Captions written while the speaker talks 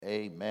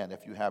Amen.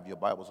 If you have your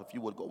Bibles, if you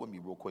would go with me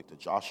real quick to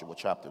Joshua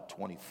chapter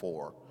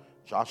 24.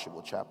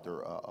 Joshua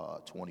chapter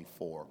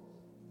 24.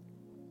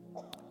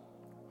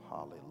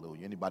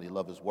 Hallelujah. Anybody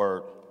love his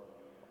word?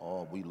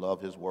 Oh, we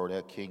love his word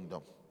at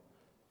Kingdom.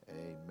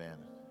 Amen.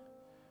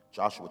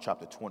 Joshua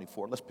chapter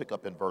 24. Let's pick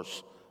up in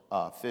verse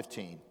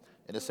 15.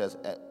 And it says,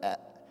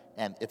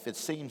 and if it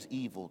seems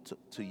evil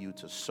to you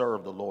to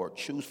serve the Lord,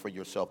 choose for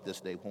yourself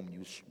this day whom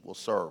you will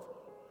serve,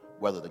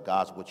 whether the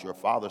gods which your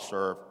father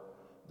served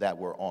that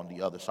were on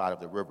the other side of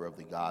the river, of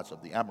the gods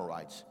of the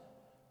Amorites,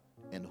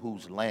 in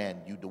whose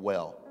land you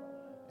dwell.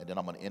 And then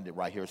I'm going to end it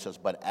right here. It says,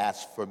 but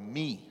as for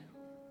me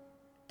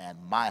and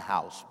my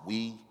house,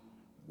 we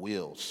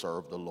will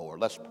serve the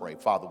Lord. Let's pray.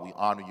 Father, we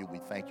honor you. We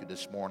thank you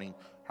this morning,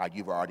 how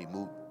you've already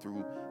moved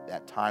through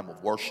that time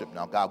of worship.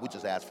 Now, God, we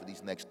just ask for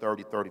these next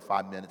 30,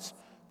 35 minutes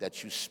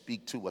that you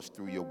speak to us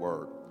through your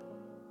word.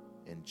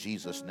 In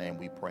Jesus' name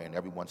we pray. And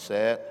everyone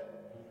said,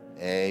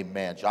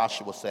 amen.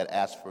 Joshua said,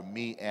 as for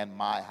me and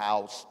my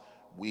house,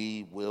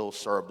 we will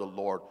serve the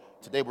Lord.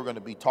 Today we're going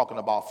to be talking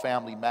about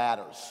family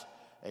matters.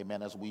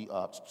 Amen. As we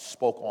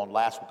spoke on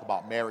last week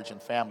about marriage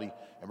and family,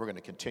 and we're going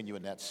to continue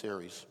in that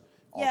series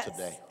on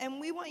today. And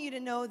we want you to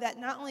know that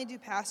not only do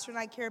Pastor and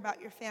I care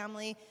about your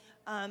family,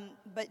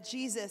 but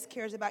Jesus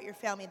cares about your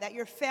family, that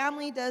your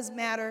family does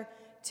matter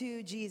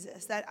to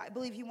Jesus, that I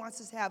believe he wants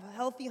us to have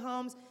healthy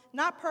homes,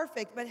 not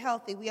perfect, but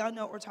healthy. We all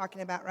know what we're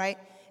talking about, right?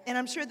 And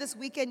I'm sure this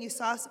weekend you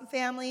saw some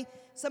family,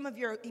 some of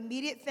your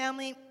immediate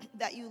family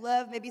that you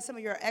love, maybe some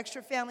of your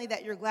extra family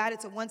that you're glad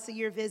it's a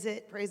once-a-year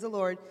visit, praise the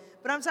Lord.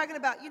 But I'm talking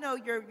about,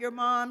 your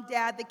mom,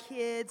 dad, the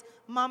kids.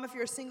 Mom, if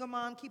you're a single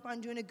mom, keep on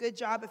doing a good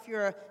job. If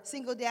you're a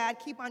single dad,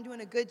 keep on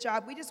doing a good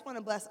job. We just want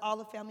to bless all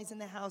the families in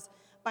the house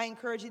by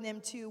encouraging them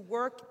to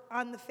work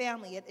on the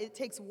family. It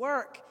takes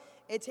work.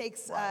 It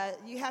takes,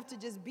 you have to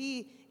just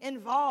be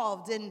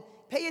involved and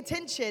pay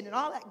attention and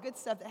all that good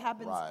stuff that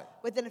happens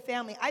within a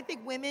family. I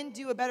think women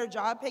do a better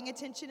job paying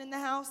attention in the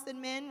house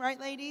than men, right,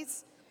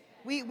 ladies?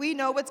 We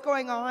know what's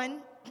going on.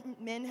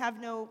 Men have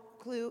no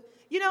clue.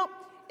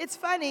 It's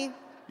funny.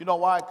 You know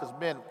why? Because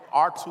men,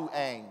 our two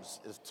aims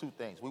is two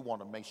things. We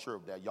want to make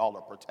sure that y'all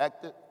are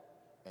protected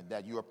and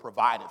that you are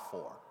provided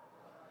for.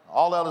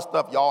 All the other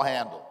stuff y'all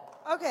handle.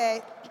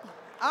 Okay.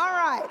 All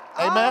right.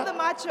 Amen. All the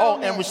macho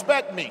men. And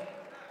respect me.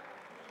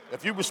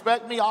 If you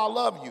respect me, I'll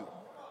love you.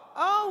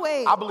 Oh,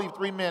 wait. I believe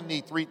three men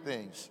need three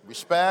things: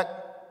 respect,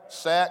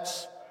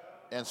 sex,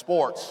 and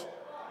sports.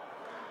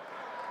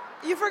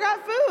 You forgot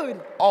food.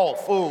 Oh,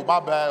 food.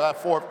 My bad.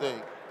 That fourth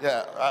thing.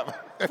 Yeah.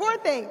 4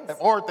 things.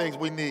 4 things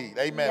we need.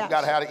 Amen.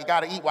 Yes. You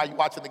gotta eat while you're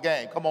watching the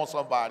game. Come on,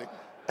 somebody.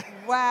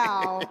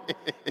 Wow.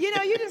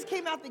 You just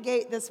came out the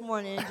gate this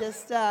morning.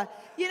 Just,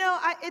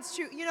 it's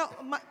true.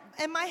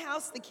 In my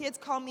house, the kids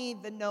call me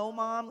the no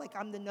mom. Like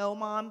I'm the no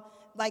mom.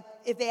 Like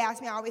if they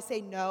ask me, I always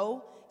say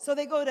no. So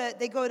they go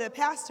to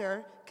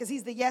Pastor because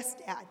he's the yes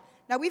dad.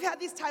 Now we've had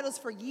these titles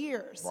for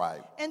years.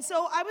 Right. And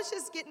so I was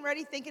just getting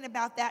ready thinking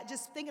about that,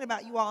 just thinking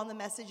about you all in the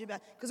message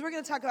about, because we're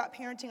going to talk about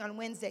parenting on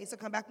Wednesday. So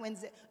come back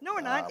Wednesday. No,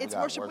 we're not. It's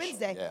Worship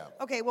Wednesday. Yeah.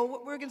 Okay. Well, we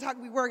were going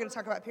to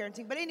talk about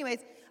parenting. But anyways,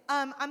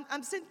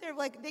 I'm sitting there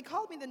like they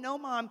called me the no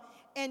mom,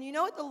 and you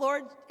know what the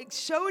Lord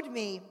showed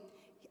me?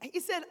 He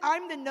said,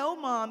 I'm the no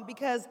mom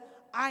because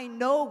I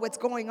know what's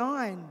going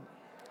on.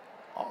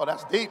 Oh,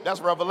 that's deep. That's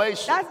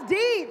revelation. That's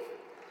deep.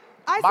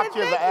 My kids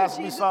will ask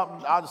me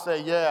something, I'll just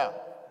say, yeah.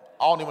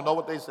 I don't even know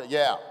what they say.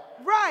 Yeah.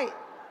 Right.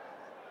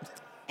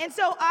 And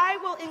so I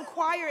will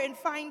inquire and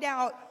find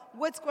out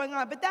what's going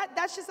on. But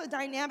that's just a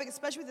dynamic,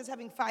 especially with us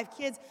having 5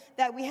 kids,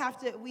 that we have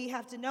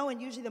to know. And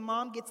usually the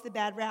mom gets the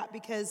bad rap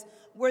because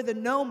we're the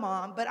no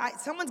mom. But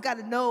someone's got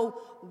to know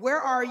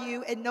where are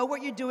you and know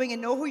what you're doing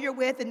and know who you're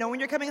with and know when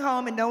you're coming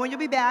home and know when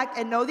you'll be back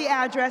and know the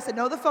address and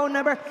know the phone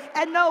number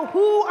and know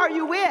who are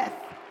you with.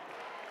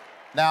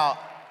 Now,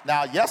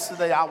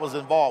 yesterday I was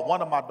involved.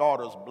 One of my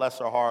daughters, bless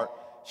her heart,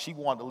 she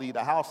wanted to leave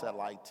the house at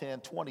like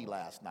 10:20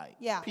 last night,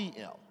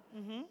 p.m.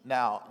 Mm-hmm.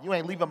 Now, you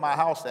ain't leaving my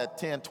house at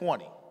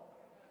 10:20.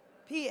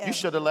 p.m. You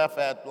should have left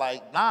at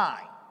like 9.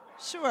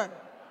 Sure.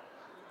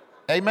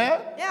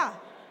 Amen? Yeah.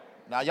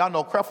 Now, y'all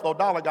know Creflo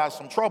Dollar got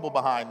some trouble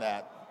behind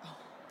that.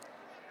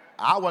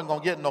 I wasn't going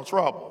to get in no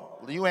trouble.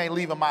 You ain't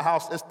leaving my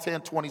house. It's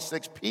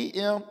 10:26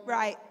 p.m.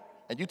 Right.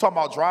 And you talking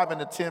about driving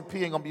to 10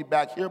 p.m. going to be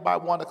back here by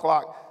 1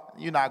 o'clock.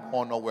 You're not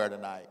going nowhere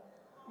tonight.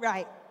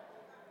 Right.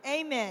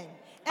 Amen.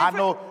 I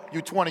know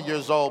you're 20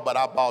 years old, but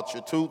I bought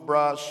your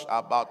toothbrush. I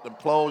bought the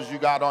clothes you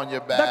got on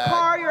your bag. The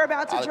car you're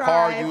about to drive.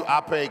 The car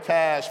I paid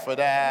cash for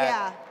that.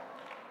 Yeah.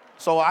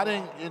 So I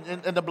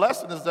didn't, and the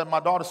blessing is that my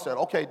daughter said,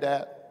 okay,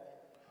 Dad.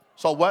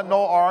 So what,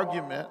 no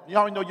argument. You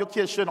already know your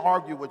kids shouldn't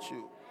argue with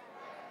you.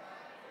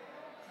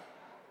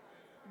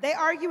 They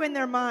argue in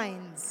their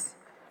minds.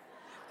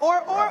 Or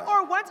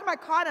one time I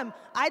caught them.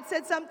 I'd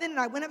said something and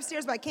I went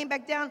upstairs, but I came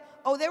back down.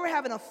 Oh, they were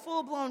having a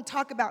full-blown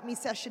talk about me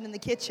session in the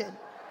kitchen.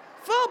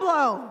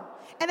 Full-blown.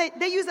 And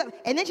they use that.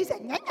 And then she said,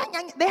 nyang, nyang,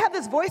 nyang. They have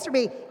this voice for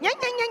me. Nyang, nyang,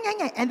 nyang, nyang,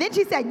 nyang. And then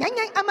she said, nyang,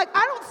 nyang. I'm like,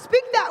 I don't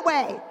speak that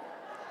way.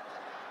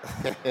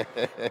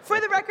 For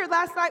the record,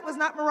 last night was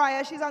not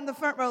Mariah. She's on the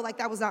front row like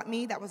that was not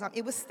me.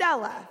 It was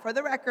Stella, for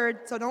the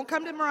record. So don't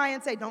come to Mariah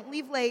and say, don't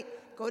leave late.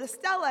 Go to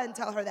Stella and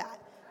tell her that,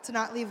 to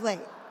not leave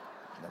late.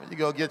 When you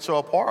go get your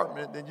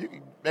apartment, then you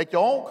can make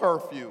your own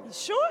curfew.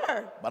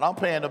 Sure. But I'm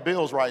paying the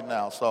bills right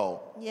now,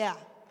 so. Yeah.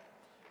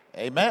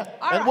 Amen.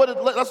 All and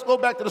right. Let's go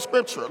back to the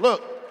scripture.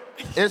 Look,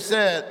 it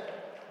said,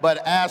 but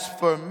as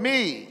for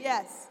me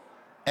Yes.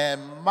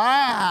 and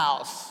my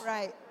house,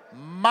 Right.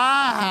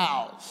 my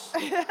house,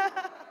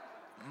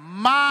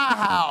 my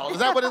house. Is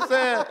that what it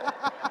said?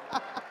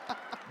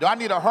 Do I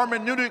need to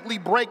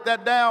hermeneutically break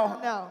that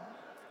down? No.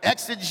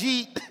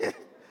 Exegete.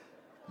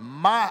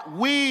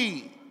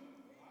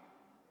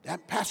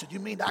 That pastor, you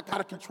mean I got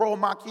to control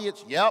my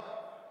kids? Yep.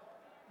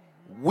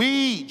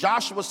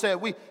 Joshua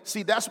said we.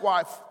 See, that's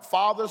why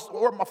fathers,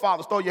 or my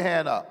fathers, throw your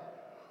hand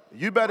up.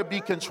 You better be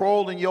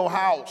controlling your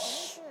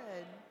house.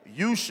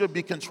 You should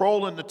be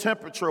controlling the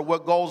temperature of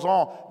what goes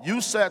on.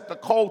 You set the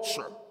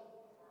culture.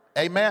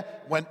 Amen.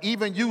 When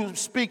even you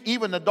speak,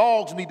 even the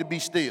dogs need to be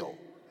still.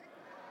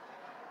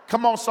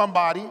 Come on,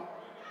 somebody.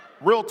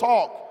 Real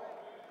talk.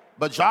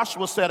 But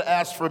Joshua said,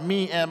 as for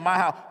me and my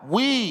house,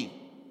 we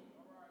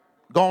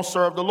gonna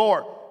serve the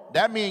Lord.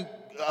 That means,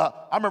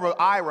 I remember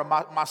Ira,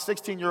 my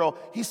 16-year-old,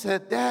 he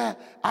said, Dad,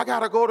 I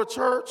gotta go to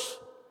church.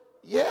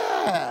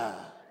 Yeah.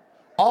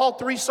 All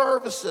 3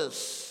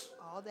 services.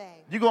 All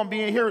day. You're gonna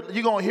be in here,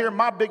 you're gonna hear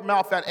my big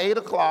mouth at 8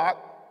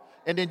 o'clock.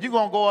 And then you're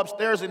going to go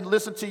upstairs and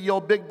listen to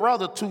your big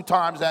brother 2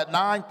 times at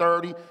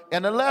 9:30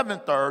 and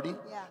 11:30.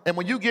 Yeah. And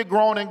when you get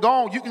grown and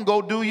gone, you can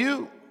go do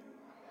you.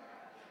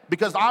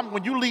 Because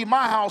when you leave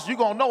my house, you're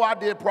going to know I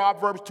did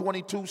Proverbs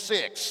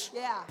 22:6.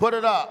 Yeah. Put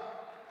it up.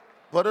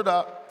 Put it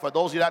up. For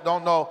those of you that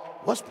don't know,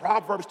 what's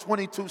Proverbs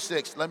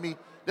 22:6?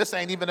 This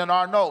ain't even in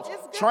our notes.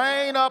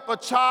 Train up a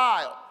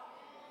child.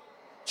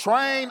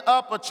 Train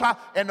up a child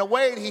in the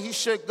way he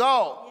should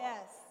go. Yes.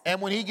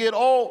 And when he get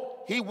old,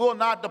 he will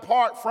not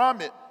depart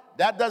from it.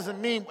 That doesn't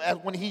mean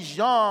when he's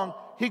young,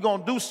 he's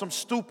going to do some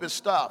stupid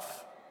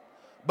stuff.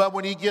 But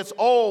when he gets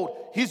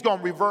old, he's going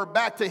to revert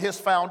back to his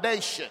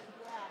foundation.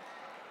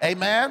 Yeah.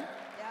 Amen?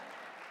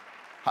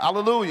 Yeah.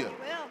 Hallelujah.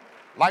 Well.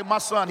 Like my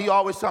son, he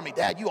always tell me,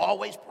 Dad, you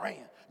always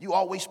praying. You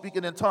always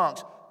speaking in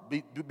tongues.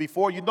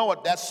 Before you know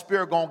it, that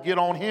spirit going to get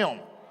on him. Yeah.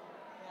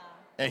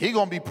 And he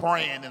going to be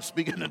praying and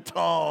speaking in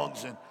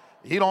tongues. And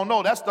he don't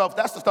know that stuff.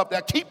 That's the stuff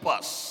that keep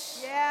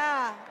us.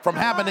 Yeah. From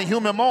having a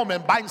human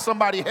moment, biting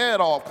somebody's head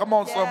off. Come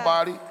on,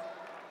 somebody.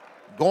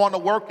 Going to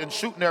work and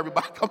shooting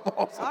everybody. Come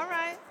on. All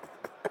right.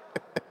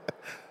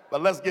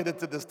 But let's get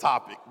into this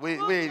topic.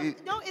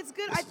 No, it's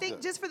good. I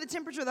think just for the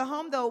temperature of the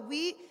home, though,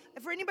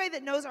 for anybody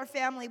that knows our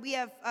family, we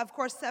have, of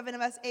course, 7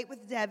 of us, 8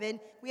 with Devin.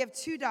 We have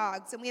 2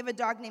 dogs, and we have a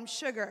dog named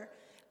Sugar.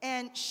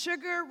 And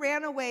Sugar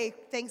ran away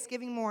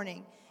Thanksgiving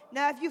morning.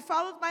 Now, if you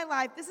followed my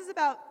life, this is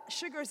about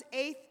Sugar's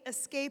 8th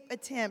escape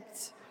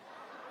attempt.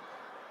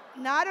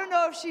 Now, I don't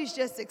know if she's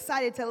just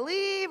excited to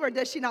leave or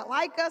does she not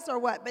like us or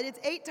what, but it's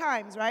 8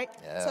 times, right?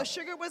 Yeah. So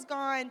Sugar was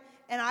gone,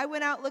 and I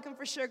went out looking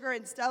for Sugar,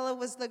 and Stella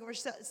was looking for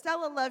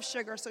Stella loves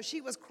Sugar, so she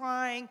was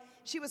crying.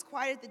 She was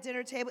quiet at the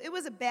dinner table. It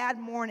was a bad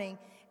morning.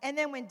 And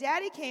then when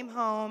Daddy came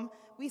home,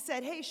 we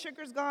said, hey,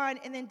 Sugar's gone.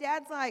 And then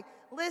Dad's like,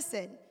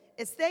 listen,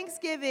 it's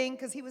Thanksgiving,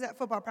 because he was at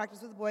football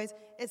practice with the boys.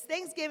 It's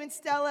Thanksgiving,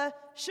 Stella.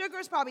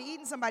 Sugar's probably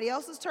eating somebody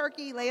else's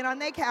turkey, laying on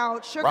their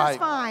couch. Sugar's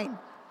fine.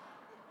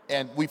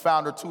 And we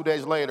found her 2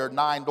 days later,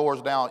 9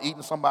 doors down,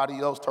 eating somebody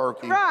else's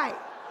turkey. Right.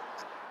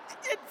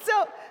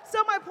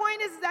 So my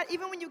point is that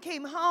even when you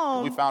came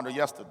home. We found her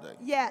yesterday.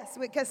 Yes,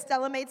 because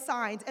Stella made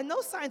signs. And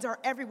those signs are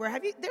everywhere.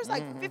 There's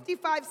like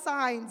 55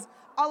 signs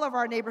all over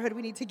our neighborhood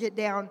we need to get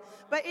down.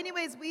 But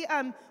anyways,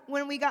 when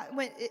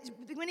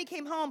he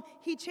came home,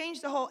 he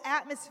changed the whole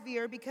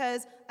atmosphere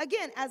because,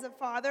 again, as a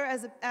father,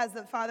 as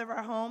the father of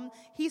our home,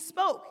 he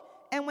spoke.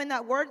 And when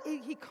that word,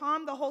 he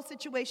calmed the whole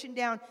situation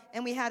down,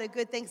 and we had a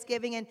good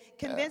Thanksgiving and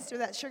convinced her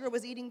that Sugar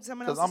was eating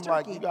someone else's turkey. Because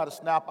I'm like, you got to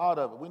snap out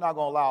of it. We're not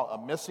going to allow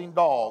a missing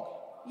dog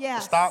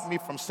to stop me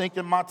from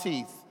sinking my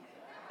teeth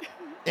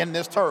in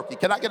this turkey.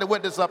 Can I get a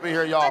witness up in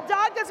here, y'all? A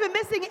dog that's been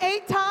missing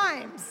 8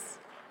 times.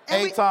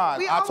 8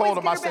 times. I told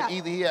him, I said,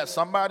 either he at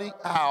somebody's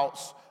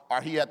house or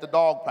he at the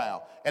dog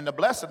pound. And the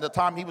blessing, the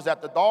time he was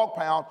at the dog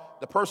pound,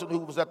 the person who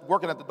was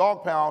working at the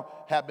dog pound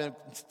had been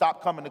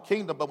stopped coming to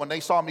kingdom, but when they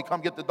saw me come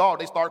get the dog,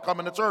 they started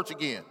coming to church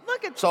again.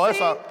 Look at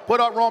so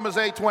put up Romans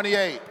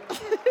 8:28.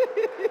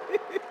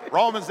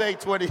 Romans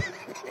 8:28.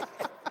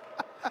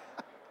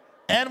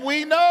 And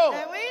we know.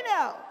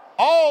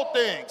 All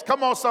things.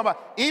 Come on, somebody.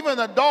 Even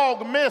the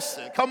dog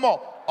missing. Come on.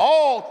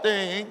 All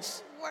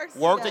things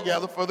work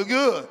together for the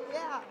good.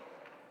 Yeah.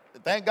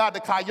 Thank God the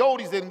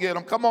coyotes didn't get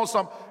them. Come on,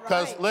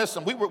 because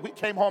listen, we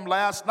came home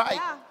last night,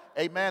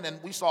 amen,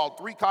 and we saw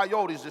 3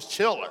 coyotes just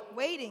chilling.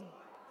 Waiting.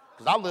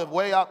 Because I live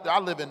way out there. I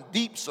live in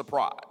deep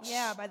Surprise.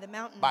 Yeah, by the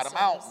mountains. By the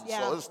mountains. Yeah.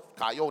 So there's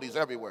coyotes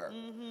everywhere.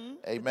 Mm-hmm.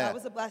 Amen. That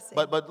was a blessing.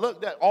 But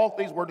look, that all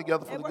things work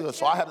together for the good.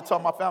 So I had to tell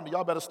my family,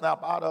 y'all better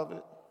snap out of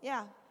it.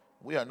 Yeah.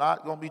 We are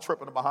not going to be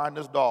tripping behind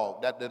this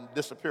dog that then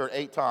disappeared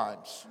 8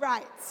 times.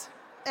 Right.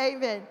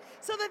 Amen.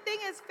 So the thing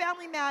is,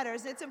 family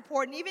matters. It's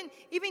important.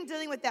 Even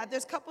dealing with that,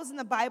 there's couples in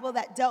the Bible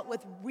that dealt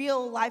with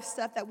real life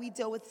stuff that we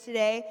deal with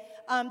today,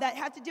 that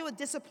have to deal with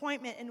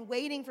disappointment and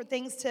waiting for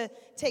things to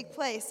take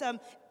place.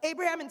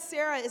 Abraham and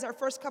Sarah is our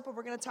first couple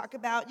we're going to talk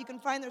about. You can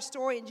find their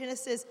story in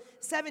Genesis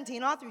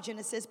 17, all through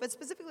Genesis, but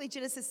specifically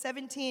Genesis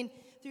 17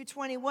 through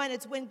 21.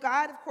 It's when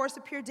God, of course,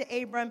 appeared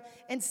to Abram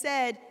and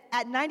said,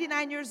 at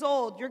 99 years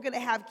old, you're going to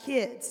have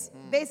kids.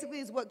 Basically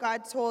is what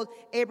God told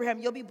Abraham.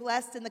 You'll be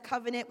blessed in the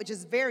covenant, which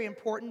is very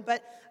important,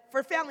 but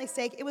for family's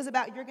sake, it was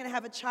about you're going to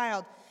have a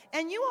child.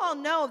 And you all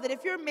know that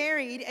if you're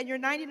married and you're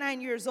 99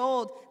 years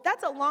old,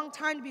 that's a long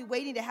time to be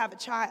waiting to have a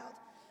child.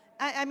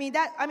 I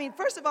mean,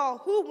 first of all,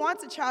 who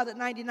wants a child at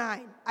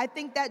 99? I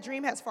think that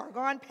dream has far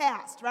gone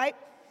past, right?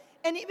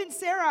 And even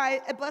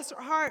Sarai, bless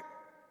her heart,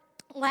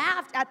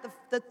 laughed at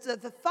the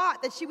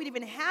thought that she would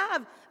even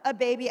have a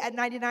baby at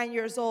 99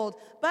 years old.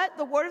 But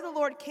the word of the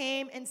Lord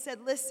came and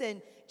said,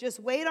 listen, just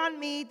wait on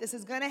me. This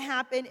is going to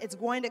happen. It's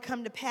going to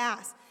come to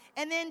pass.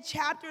 And then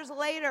chapters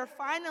later,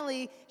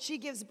 finally, she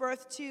gives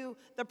birth to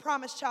the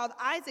promised child,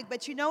 Isaac.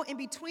 But you know, in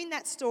between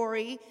that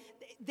story,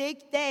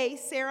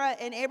 Sarah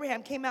and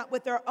Abraham came out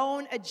with their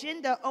own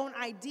agenda, own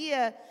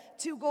idea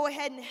to go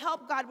ahead and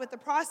help God with the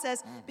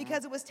process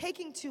because it was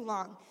taking too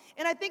long.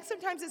 And I think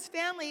sometimes as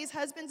families,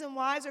 husbands and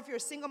wives, or if you're a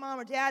single mom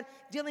or dad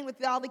dealing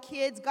with all the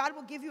kids, God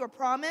will give you a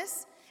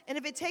promise. And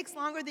if it takes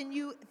longer than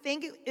you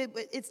think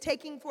it's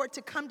taking for it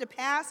to come to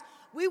pass,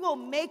 we will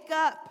make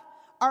up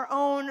our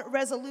own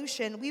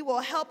resolution. We will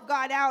help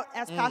God out,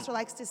 as Pastor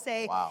likes to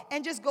say,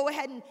 and just go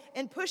ahead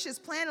and push his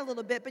plan a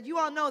little bit. But you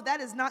all know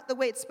that is not the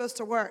way it's supposed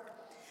to work.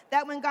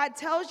 That when God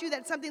tells you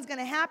that something's going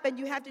to happen,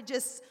 you have to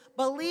just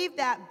believe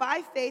that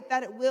by faith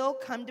that it will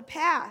come to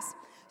pass.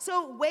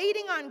 So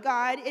waiting on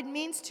God, it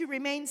means to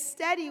remain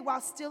steady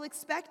while still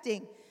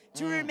expecting.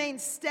 To remain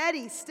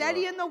steady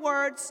in the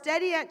word,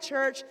 steady at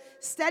church,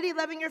 steady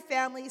loving your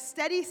family,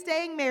 steady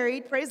staying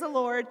married, praise the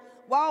Lord,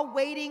 while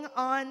waiting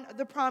on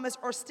the promise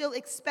or still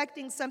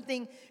expecting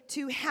something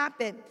to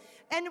happen.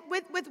 And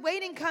with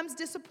waiting comes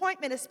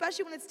disappointment,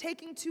 especially when it's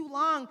taking too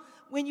long,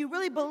 when you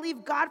really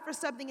believe God for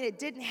something and it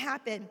didn't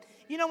happen.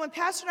 You know, when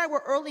Pastor and I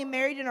were early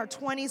married in our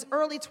 20s,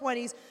 early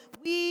 20s,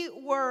 we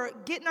were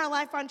getting our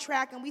life on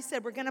track and we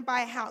said we're going to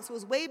buy a house. It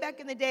was way back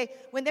in the day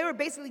when they were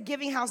basically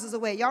giving houses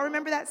away. Y'all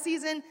remember that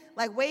season?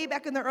 Like way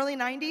back in the early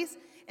 90s?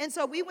 And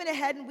so we went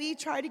ahead and we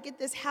tried to get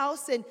this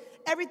house and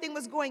everything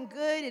was going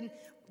good and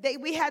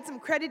we had some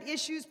credit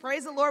issues.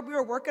 Praise the Lord, we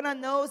were working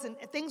on those and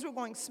things were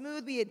going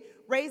smooth. We had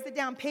raised the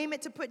down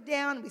payment to put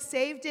down. We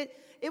saved it.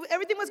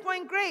 Everything was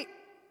going great.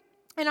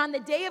 And on the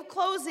day of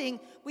closing,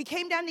 we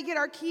came down to get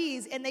our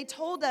keys, and they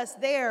told us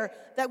there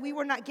that we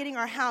were not getting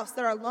our house,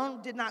 that our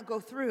loan did not go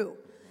through.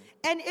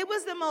 And it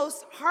was the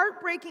most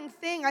heartbreaking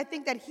thing, I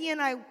think, that he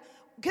and I,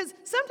 because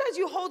sometimes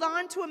you hold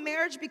on to a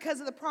marriage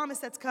because of the promise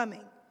that's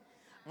coming.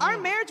 Our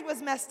marriage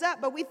was messed up,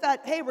 but we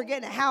thought, hey, we're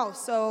getting a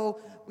house, so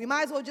we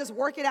might as well just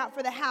work it out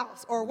for the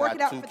house or work it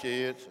out for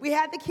kids. We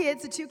had the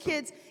kids, the 2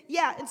 kids.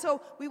 Yeah, and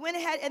so we went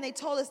ahead and they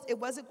told us it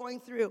wasn't going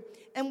through.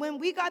 And when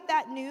we got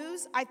that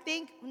news, I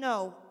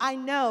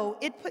know,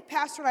 it put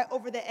Pastor and I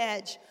over the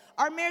edge.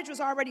 Our marriage was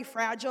already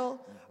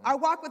fragile. Our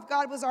walk with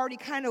God was already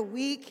kind of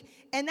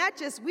weak, and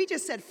we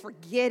just said,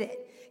 forget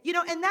it. You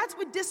know, and that's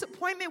what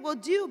disappointment will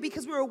do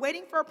because we were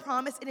waiting for a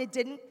promise and it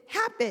didn't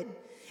happen.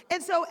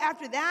 And so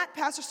after that,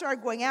 Pastor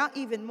started going out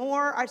even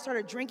more. I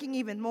started drinking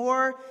even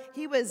more.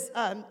 He was,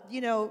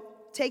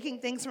 taking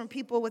things from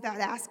people without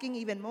asking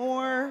even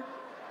more.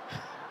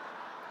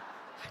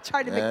 I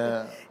tried to make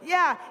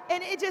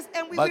and it just,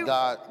 and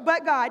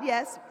But God,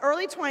 yes,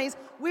 early 20s,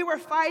 we were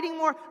fighting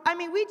more. I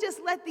mean, we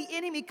just let the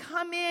enemy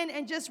come in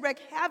and just wreak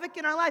havoc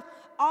in our life,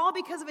 all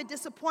because of a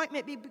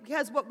disappointment,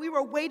 because what we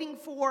were waiting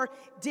for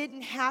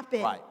didn't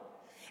happen. Right.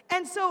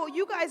 And so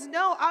you guys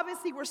know,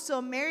 obviously we're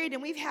still married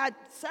and we've had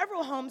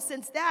several homes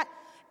since that.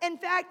 In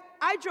fact,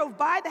 I drove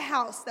by the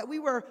house that we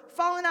were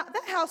falling out.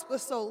 That house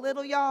was so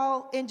little,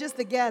 y'all, in just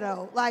the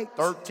ghetto. Like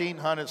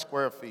 1,300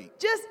 square feet.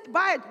 Just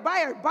by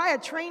a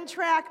train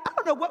track. I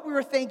don't know what we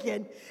were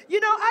thinking. You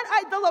know,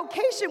 the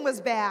location was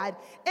bad.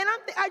 And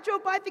I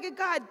drove by thinking,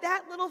 God,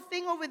 that little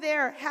thing over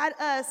there had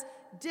us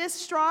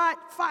distraught,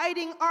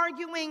 fighting,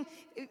 arguing,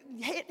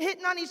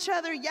 hitting on each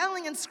other,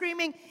 yelling and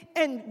screaming,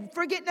 and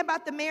forgetting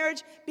about the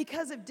marriage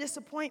because of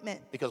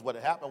disappointment. Because what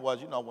had happened was,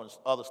 when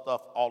other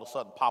stuff all of a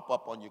sudden pop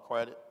up on your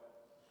credit,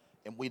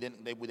 and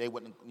they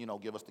wouldn't,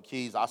 give us the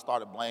keys. I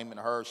started blaming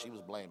her. She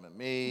was blaming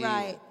me.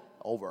 Right.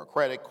 Over a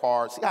credit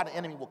card. See how the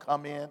enemy will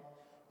come in?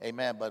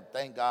 Amen. But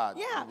thank God,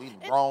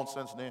 we've grown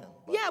since then.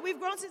 Yeah, we've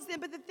grown since then.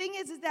 But the thing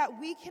is that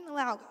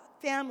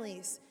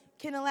families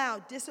can allow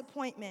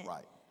disappointment,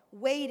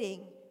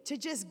 waiting, to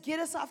just get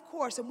us off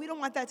course, and we don't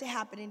want that to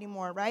happen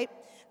anymore, right?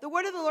 The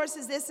word of the Lord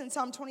says this in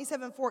Psalm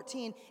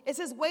 27:14. It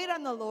says, wait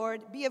on the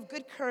Lord, be of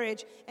good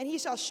courage, and he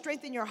shall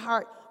strengthen your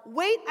heart.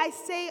 Wait, I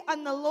say,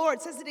 on the Lord.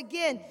 It says it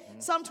again,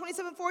 Psalm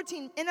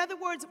 27:14. In other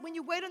words, when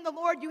you wait on the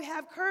Lord, you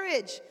have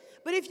courage.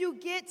 But if you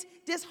get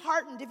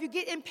disheartened, if you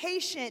get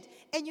impatient,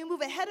 and you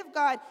move ahead of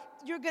God,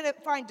 you're going to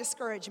find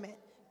discouragement.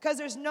 because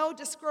there's no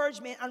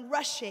discouragement on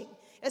rushing,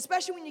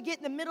 especially when you get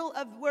in the middle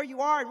of where you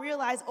are and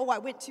realize, oh, I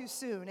went too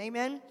soon.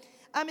 Amen.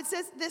 It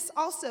says this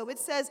also. It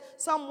says,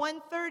 Psalm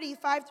 130,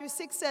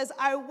 5-6 says,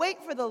 I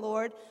wait for the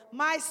Lord.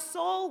 My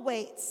soul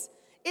waits.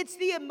 It's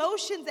the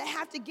emotions that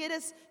have to get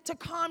us to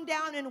calm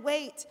down and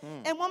wait.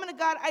 And woman of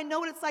God, I know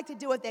what it's like to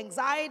deal with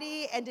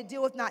anxiety and to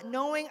deal with not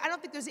knowing. I don't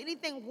think there's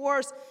anything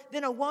worse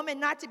than a woman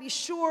not to be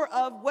sure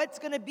of what's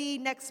going to be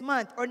next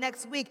month or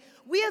next week.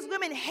 We as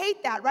women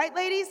hate that, right,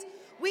 ladies?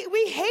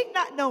 We hate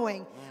not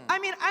knowing. I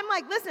mean, I'm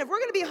like, listen, if we're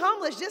going to be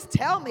homeless, just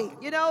tell me.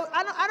 You know,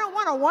 I don't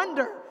want to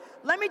wonder.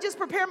 Let me just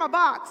prepare my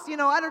box. You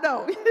know, I don't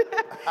know.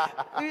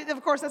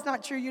 Of course, that's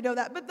not true. You know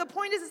that. But the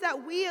point is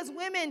that we as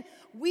women,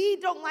 we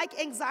don't like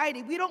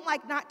anxiety. We don't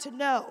like not to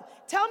know.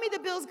 Tell me the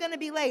bill's going to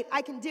be late.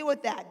 I can deal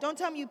with that. Don't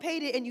tell me you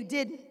paid it and you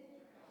didn't.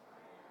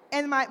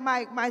 And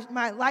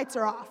my lights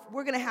are off.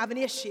 We're going to have an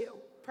issue.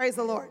 Praise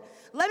the Lord.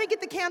 Let me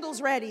get the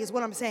candles ready is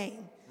what I'm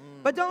saying.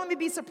 But don't let me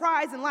be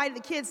surprised and lie to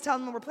the kids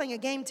telling them we're playing a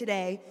game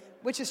today,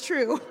 which is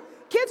true.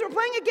 Kids, we're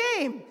playing a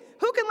game.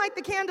 Who can light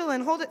the candle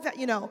and hold it,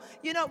 you know,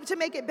 to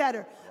make it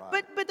better?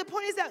 Right. But the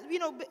point is that, you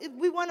know,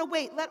 we want to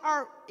wait. Let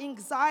our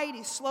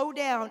anxiety slow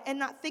down and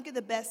not think of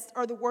the best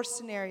or the worst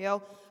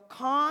scenario.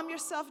 Calm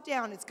yourself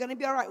down. It's going to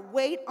be all right.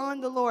 Wait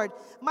on the Lord.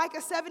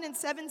 Micah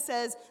 7:7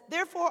 says,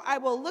 therefore I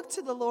will look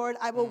to the Lord.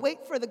 I will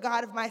wait for the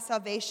God of my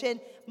salvation.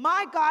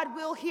 My God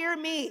will hear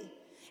me.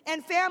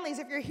 And families,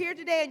 if you're here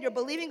today and you're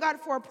believing God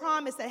for a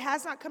promise that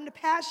has not come to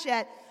pass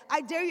yet,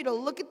 I dare you to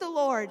look at the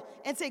Lord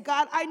and say,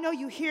 God, I know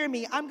you hear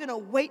me. I'm going to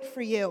wait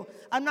for you.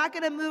 I'm not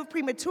going to move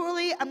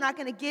prematurely. I'm not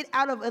going to get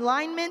out of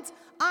alignment.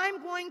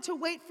 I'm going to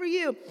wait for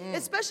you,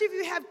 especially if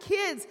you have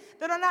kids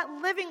that are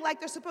not living like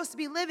they're supposed to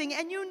be living.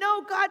 And you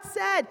know God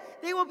said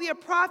they will be a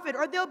prophet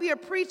or they'll be a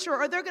preacher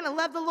or they're going to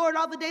love the Lord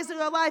all the days of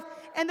their life,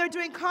 and they're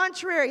doing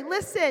contrary.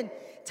 Listen.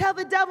 Tell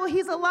the devil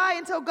he's a lie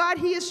and tell God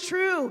he is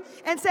true.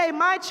 And say,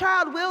 my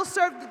child will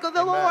serve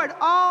the Lord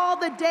all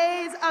the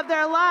days of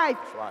their life.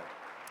 That's right.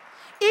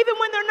 Even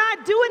when they're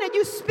not doing it,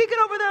 you speak it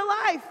over their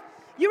life.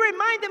 You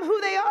remind them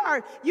who they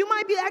are. You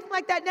might be acting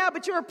like that now,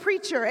 but you're a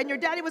preacher, and your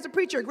daddy was a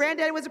preacher,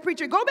 granddaddy was a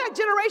preacher. Go back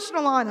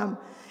generational on them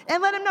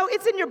and let them know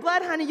it's in your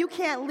blood, honey. You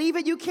can't leave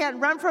it. You can't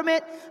run from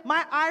it.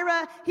 My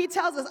Ira, he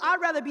tells us, I'd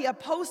rather be a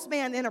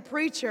postman than a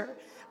preacher.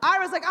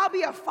 Ira's like, I'll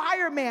be a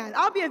fireman.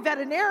 I'll be a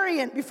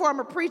veterinarian before I'm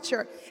a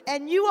preacher.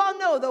 And you all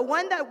know the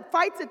one that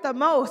fights it the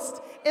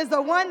most is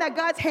the one that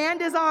God's hand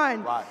is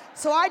on. Right.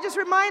 So I just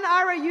remind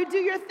Ira, you do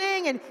your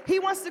thing. And he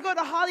wants to go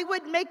to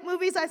Hollywood and make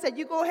movies. I said,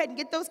 you go ahead and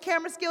get those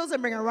camera skills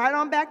and bring them right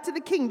on back to the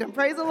kingdom.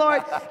 Praise the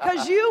Lord.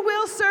 Because you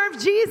will serve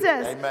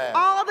Jesus. Amen.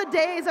 All the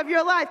days of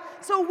your life.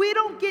 So we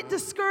don't get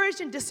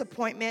discouraged in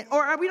disappointment,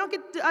 or we don't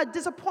get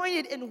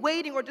disappointed in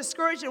waiting or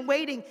discouraged in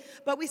waiting.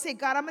 But we say,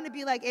 God, I'm going to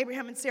be like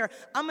Abraham and Sarah.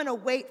 I'm going to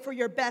wait for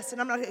your best,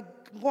 and I'm not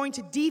going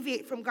to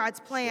deviate from God's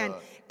plan,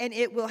 and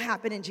it will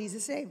happen in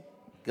Jesus' name.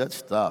 Good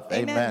stuff.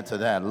 Amen to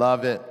that.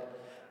 Love it.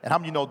 And how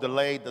many know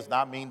delayed does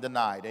not mean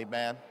denied?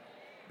 Amen.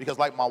 Because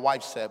like my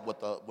wife said,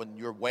 when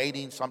you're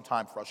waiting,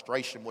 sometimes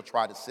frustration will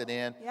try to sit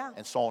in,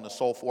 and so on and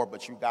so forth.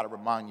 But you got to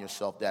remind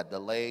yourself that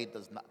delayed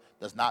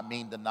does not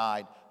mean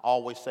denied. I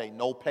always say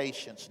no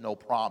patience, no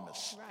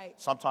promise. Right.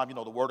 Sometimes, you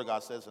know, the Word of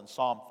God says in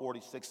Psalm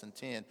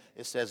 46:10,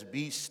 it says,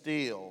 be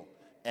still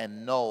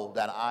and know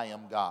that I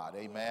am God.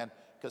 Amen.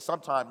 Because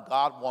sometimes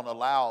God won't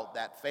allow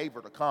that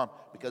favor to come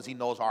because he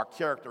knows our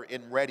character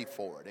isn't ready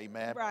for it.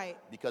 Amen. Right.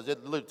 Because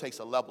it literally takes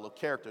a level of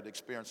character to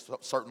experience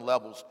certain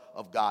levels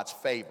of God's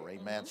favor.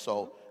 Amen.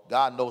 So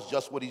God knows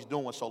just what he's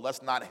doing. So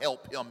let's not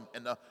help him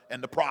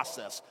in the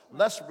process.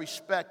 Let's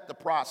respect the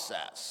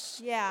process.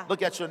 Yeah.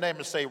 Look at your neighbor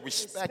and say,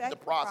 respect the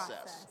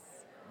process.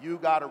 You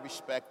got to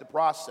respect the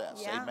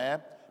process. Yeah.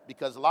 Amen.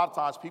 Because a lot of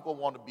times people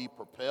want to be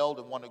propelled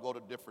and want to go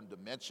to different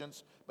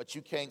dimensions, but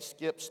you can't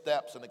skip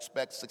steps and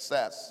expect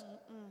success.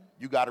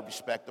 You got to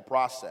respect the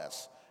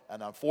process.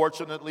 And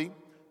unfortunately,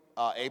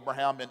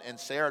 Abraham and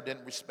Sarah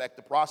didn't respect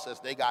the process.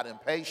 They got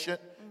impatient,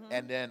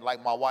 and then,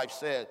 like my wife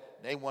said,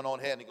 they went on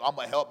ahead and I'm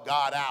going to help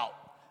God out.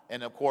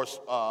 And of course,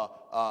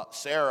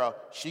 Sarah,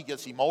 she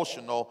gets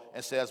emotional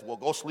and says, well,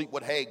 go sleep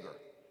with Hagar.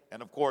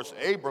 And of course,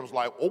 Abram's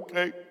like,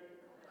 okay.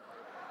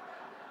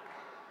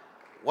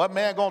 What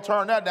man gonna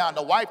turn that down?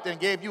 The wife then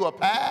gave you a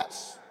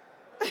pass?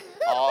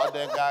 Oh,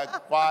 then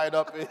got quiet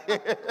up in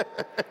here.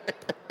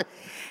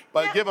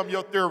 But give them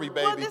your theory,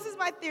 baby. Well, this is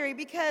my theory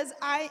because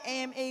I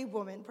am a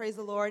woman, praise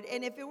the Lord.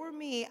 And if it were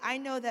me, I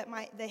know that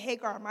the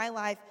Hagar in my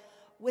life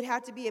would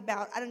have to be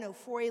about,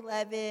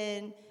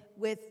 4'11",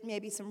 with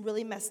maybe some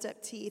really messed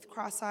up teeth,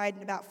 cross-eyed,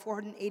 and about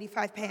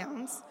 485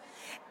 pounds.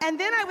 And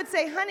then I would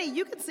say, honey,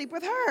 you can sleep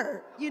with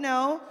her,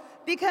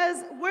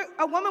 because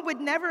a woman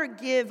would never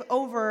give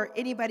over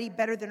anybody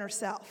better than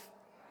herself,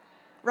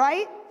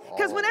 right?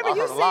 Because whenever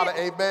you say a lot of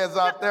amens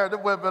out there, the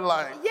women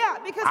like,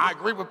 because I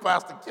agree with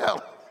Pastor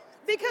Kelly.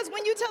 Because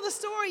when you tell the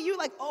story, you're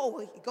like,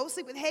 oh, go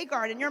sleep with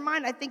Hagar. In your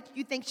mind, I think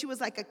you think she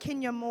was like a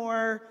Kenya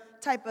Moore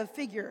type of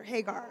figure,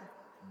 Hagar.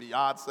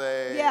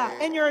 Beyonce.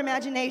 Yeah, in your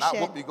imagination.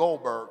 Not Whoopi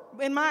Goldberg.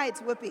 In mine,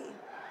 it's Whoopi.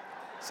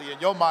 See, in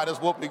your mind, it's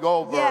Whoopi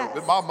Goldberg. Yes.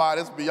 In my mind,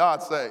 it's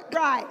Beyonce.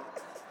 Right.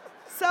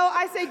 So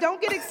I say,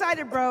 don't get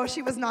excited, bro.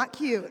 She was not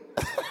cute.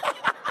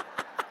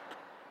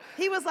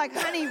 He was like,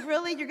 honey,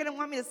 really? You're going to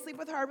want me to sleep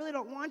with her? I really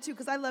don't want to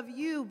because I love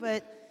you,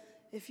 but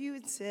if you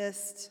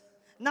insist.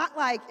 Not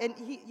like, and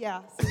he,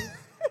 yeah.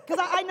 Because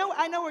I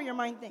know where your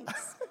mind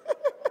thinks.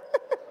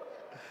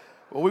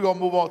 Well, we're going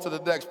to move on to the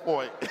next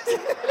point.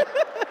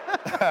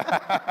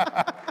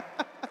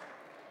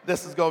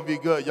 This is going to be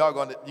good. You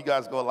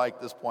guys going to like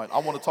this point. I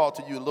want to talk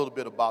to you a little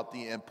bit about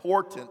the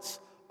importance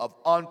of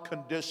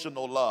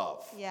unconditional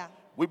love. Yeah.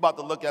 We're about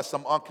to look at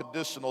some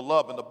unconditional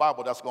love in the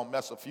Bible that's going to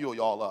mess a few of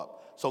y'all up.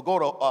 So go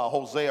to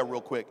Hosea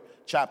real quick,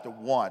 chapter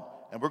 1,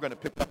 and we're going to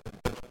pick up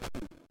in verse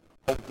 2.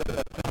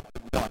 Hosea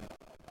chapter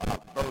 1,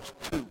 verse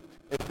 2.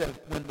 It says,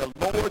 when the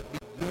Lord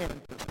began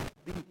to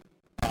speak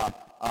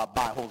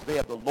by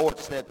Hosea, the Lord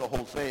said to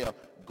Hosea,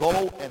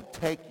 go and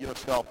take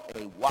yourself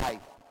a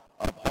wife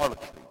of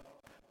harlotry.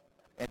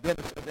 And then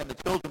it says, the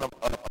children of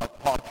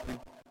harlotry,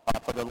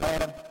 for the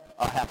land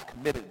have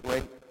committed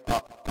great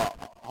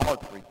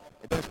harlotry.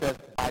 And then it says,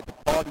 by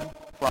departing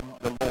from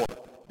the Lord.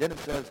 Then it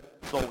says,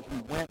 so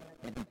he went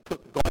and he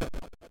took Gomer,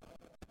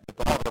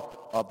 the daughter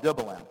of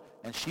Diblaim,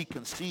 and she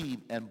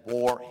conceived and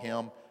bore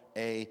him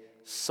a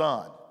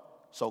son.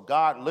 So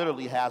God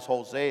literally has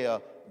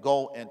Hosea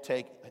go and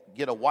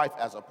get a wife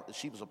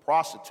she was a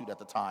prostitute at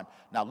the time.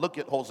 Now look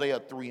at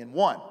Hosea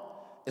 3:1.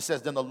 It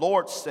says, then the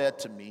Lord said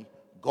to me,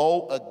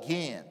 go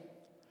again,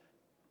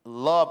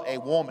 love a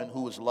woman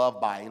who is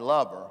loved by a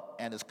lover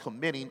and is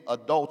committing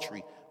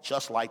adultery,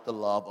 just like the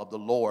love of the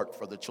Lord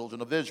for the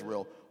children of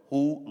Israel,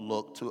 who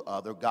look to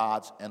other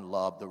gods and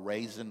love the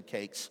raisin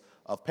cakes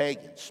of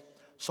pagans.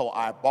 So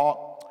I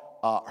bought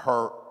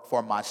her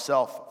for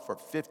myself for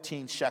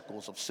 15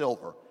 shekels of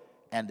silver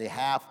and the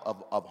half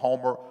of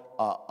homer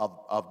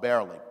of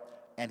barley.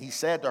 And he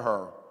said to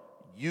her,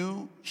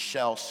 you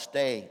shall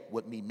stay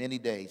with me many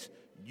days.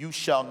 You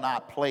shall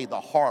not play the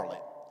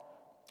harlot,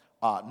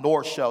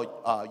 nor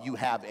shall you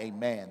have a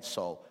man.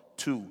 So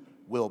too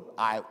will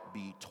I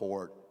be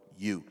toward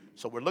you.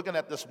 So we're looking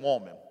at this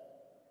woman.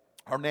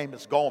 Her name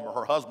is Gomer.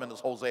 Her husband is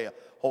Hosea.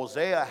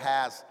 Hosea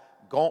has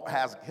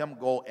him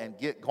go and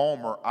get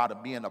Gomer out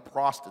of being a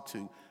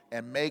prostitute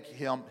and make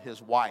him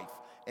his wife.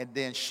 And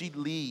then she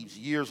leaves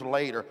years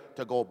later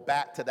to go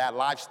back to that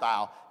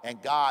lifestyle.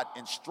 And God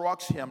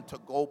instructs him to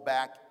go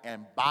back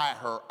and buy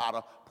her out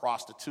of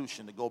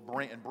prostitution, to go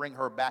bring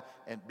her back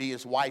and be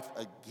his wife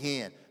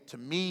again. To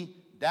me,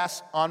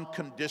 that's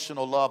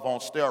unconditional love on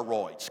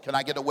steroids. Can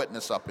I get a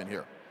witness up in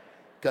here?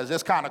 Because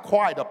it's kind of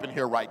quiet up in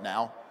here right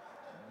now.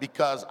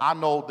 Because I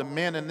know the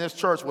men in this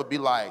church would be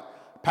like,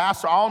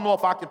 Pastor, I don't know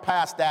if I can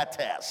pass that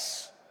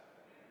test.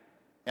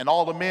 And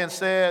all the men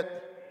said,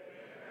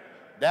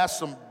 that's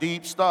some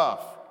deep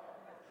stuff.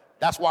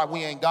 That's why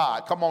we ain't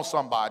God. Come on,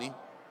 somebody.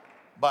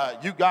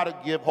 But you got to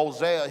give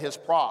Hosea his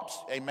props,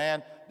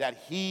 amen,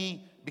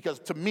 because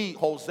to me,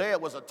 Hosea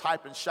was a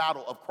type and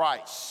shadow of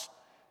Christ,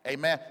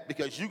 amen,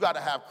 because you got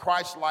to have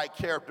Christ-like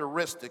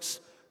characteristics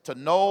to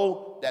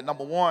know that,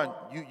 number one,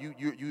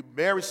 you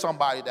marry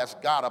somebody that's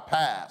got a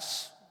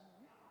past.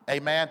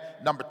 Amen.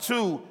 Number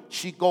two,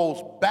 she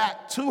goes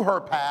back to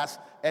her past,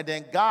 and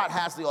then God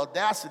has the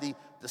audacity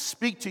to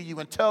speak to you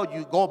and tell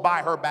you, go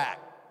buy her back.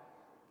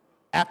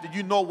 After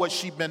you know what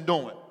she's been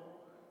doing.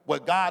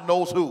 What God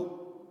knows who.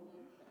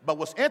 But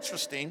what's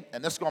interesting,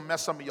 and this is going to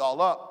mess some of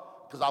y'all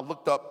up, because I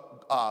looked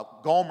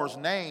up Gomer's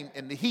name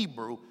in the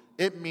Hebrew,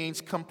 it means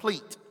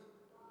complete.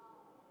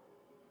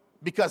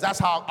 Because that's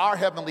how our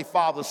Heavenly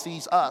Father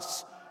sees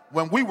us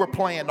when we were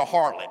playing the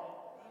harlot.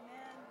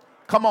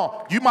 Come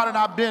on, you might have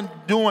not been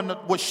doing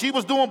what she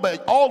was doing,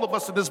 but all of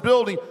us in this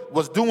building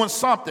was doing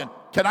something.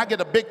 Can I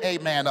get a big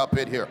amen up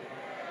in here?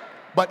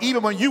 But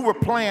even when you were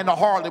playing the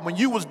harlot, when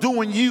you was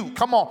doing you,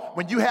 come on,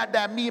 when you had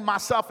that me,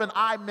 myself, and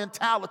I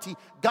mentality,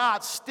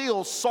 God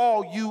still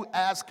saw you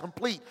as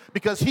complete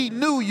because he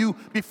knew you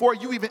before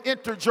you even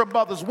entered your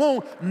mother's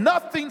womb.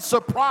 Nothing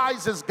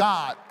surprises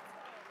God.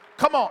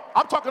 Come on,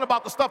 I'm talking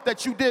about the stuff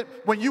that you did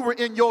when you were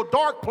in your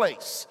dark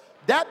place.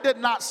 That did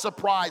not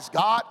surprise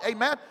God,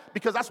 amen?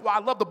 Because that's why I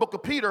love the book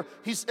of Peter.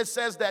 It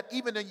says that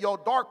even in your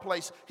dark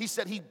place, he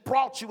said he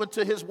brought you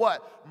into his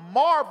what?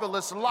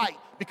 Marvelous light.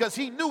 Because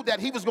he knew that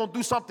he was going to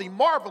do something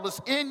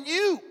marvelous in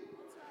you,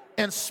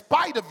 in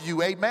spite of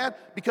you, amen?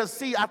 Because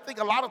see, I think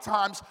a lot of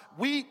times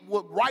we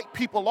would write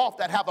people off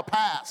that have a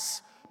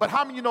past. But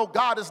how many of you know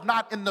God is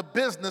not in the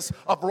business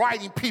of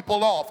writing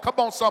people off? Come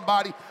on,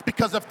 somebody.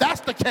 Because if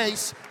that's the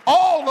case,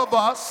 all of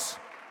us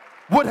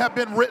would have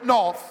been written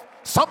off.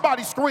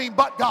 Somebody scream,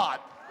 but God.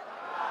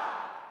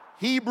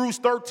 Hebrews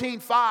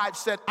 13:5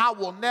 said, I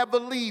will never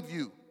leave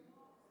you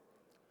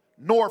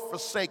nor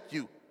forsake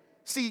you.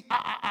 See,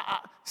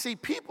 see,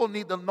 people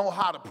need to know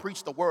how to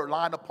preach the word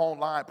line upon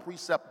line,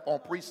 precept upon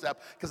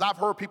precept, because I've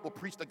heard people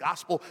preach the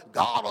gospel,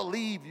 God will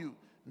leave you.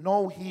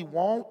 No, he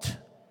won't.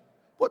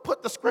 But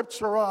put the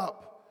scripture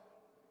up.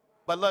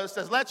 But it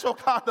says, let your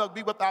conduct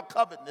be without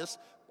covetousness,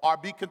 or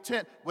be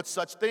content with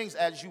such things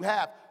as you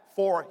have.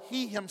 For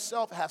he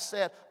himself has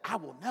said, I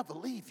will never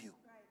leave you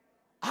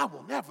I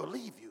will never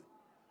leave you.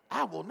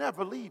 I will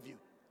never leave you.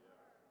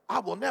 I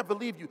will never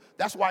leave you.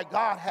 That's why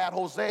God had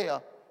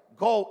Hosea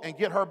go and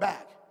get her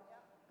back,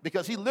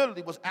 because he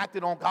literally was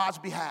acting on God's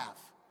behalf.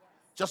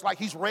 Just like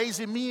he's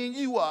raising me and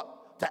you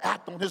up to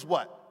act on his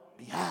what?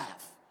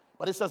 Behalf.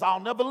 But it says, I'll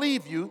never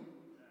leave you,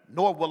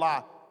 nor will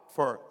I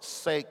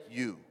forsake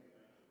you.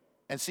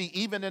 And see,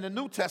 even in the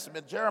New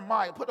Testament,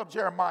 Jeremiah, put up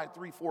Jeremiah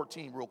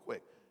 3:14 real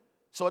quick.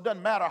 So it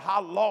doesn't matter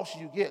how lost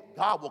you get,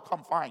 God will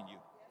come find you.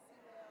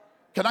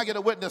 Can I get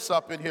a witness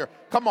up in here?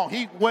 Come on,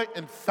 he went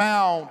and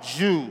found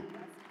you.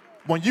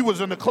 When you was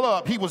in the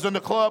club, he was in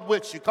the club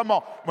with you. Come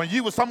on.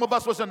 When some of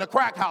us was in the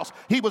crack house,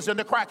 he was in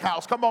the crack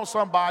house. Come on,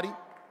 somebody.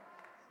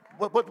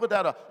 Put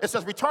that up. It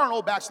says, return,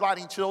 O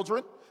backsliding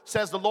children,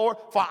 says the Lord,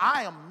 for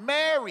I am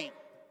married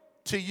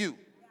to you.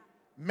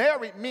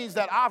 Married means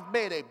that I've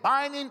made a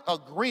binding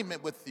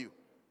agreement with you.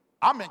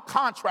 I'm in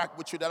contract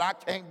with you that I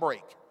can't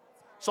break.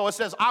 So it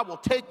says, I will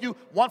take you,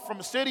 one from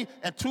the city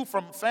and two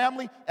from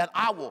family, and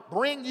I will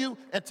bring you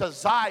into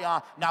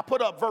Zion. Now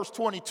put up verse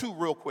 22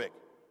 real quick.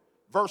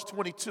 Verse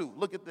 22,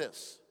 look at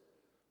this.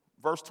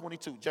 Verse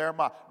 22,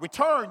 Jeremiah,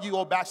 return you,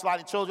 O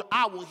backsliding children,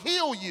 I will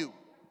heal you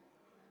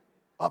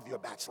of your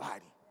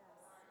backsliding.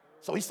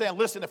 So he's saying,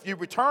 listen, if you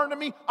return to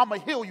me, I'm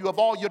going to heal you of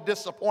all your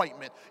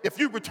disappointment. If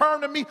you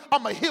return to me,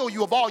 I'm going to heal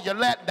you of all your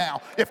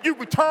letdown. If you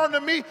return to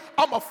me,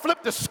 I'm going to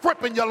flip the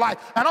script in your life,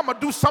 and I'm going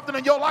to do something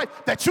in your life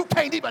that you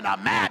can't even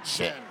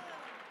imagine.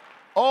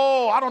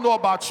 Oh, I don't know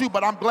about you,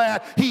 but I'm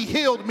glad he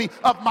healed me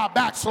of my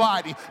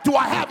backsliding. Do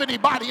I have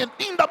anybody do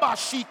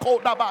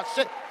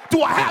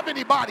I have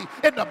anybody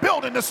in the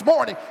building this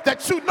morning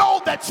that you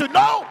know that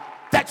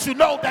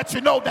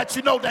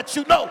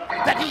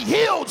he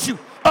healed you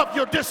of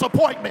your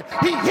disappointment?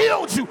 He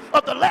healed you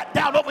of the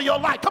letdown over your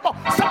life. Come on,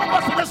 some of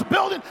us in this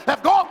building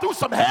have gone through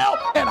some hell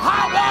and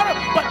high water,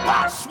 but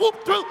God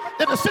swooped through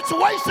in the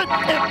situation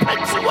and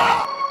picked you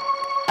up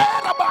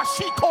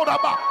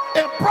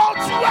and brought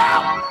you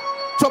out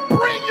to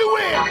bring you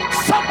in.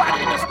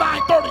 Somebody in this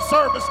 9:30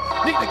 service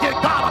need to give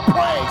God a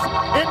praise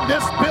in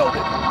this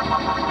building.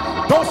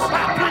 Don't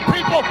slap three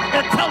people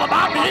and tell them,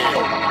 I'm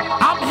healed.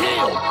 I'm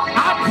healed.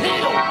 I'm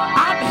healed.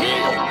 I'm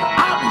healed.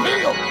 I'm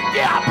healed.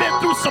 Yeah, I've been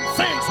through some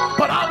things,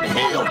 but I'm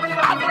healed.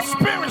 I've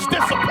experienced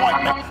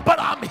disappointment, but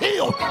I'm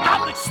healed.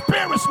 I've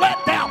experienced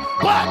letdown,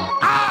 but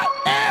I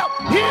am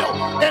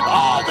healed. And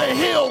all the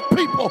healed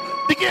people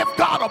to give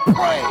God a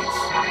praise.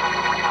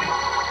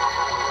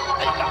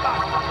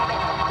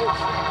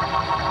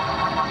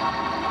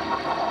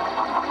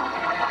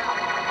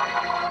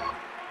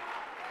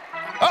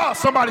 Oh,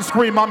 somebody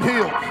scream, I'm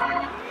healed.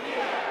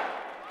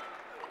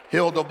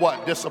 Healed of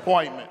what?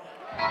 Disappointment.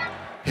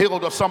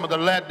 Healed of some of the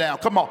letdown.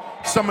 Come on,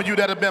 some of you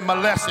that have been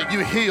molested, you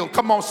healed.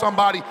 Come on,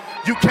 somebody.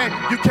 You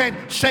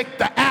can't shake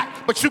the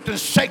act, but you can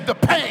shake the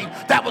pain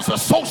that was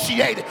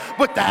associated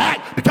with the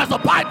act, because the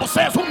Bible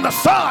says, whom the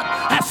Son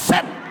has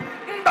set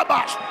in the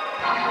box.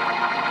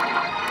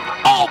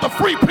 All the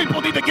free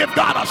people need to give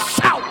God a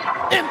shout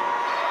in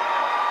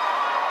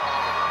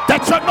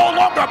that you're no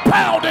longer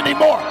bound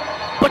anymore,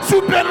 but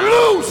you've been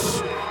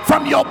loose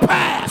from your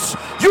past.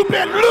 You've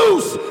been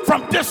loose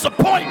from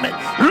disappointment,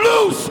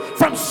 loose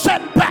from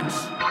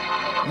setbacks.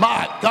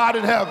 My God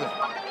in heaven,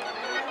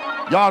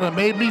 y'all done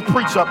made me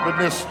preach up in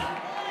this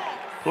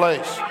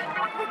place.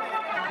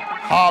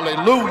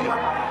 Hallelujah.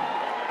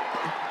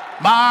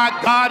 My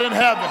God in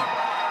heaven,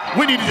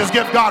 we need to just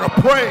give God a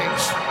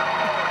praise.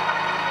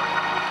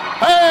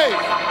 Hey,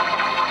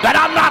 that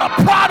I'm not a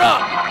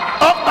product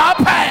of my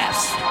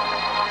past.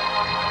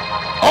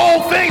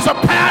 Old things are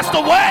passed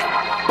away.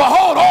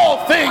 Behold,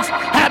 all things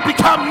have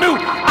become new.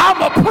 I'm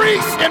a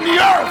priest in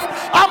the earth.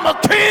 I'm a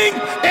king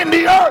in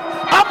the earth.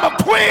 I'm a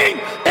queen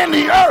in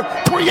the earth.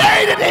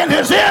 Created in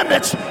his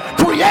image.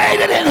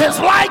 Created in his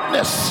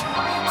likeness.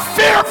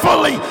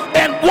 Fearfully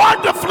and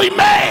wonderfully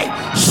made.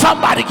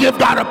 Somebody give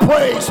God a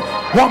praise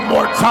one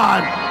more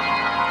time.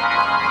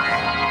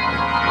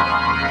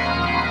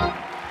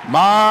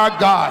 My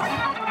God,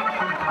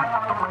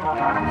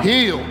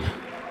 healed,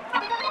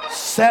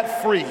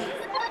 set free,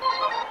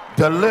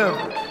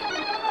 delivered.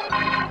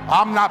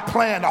 I'm not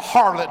playing the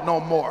harlot no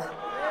more.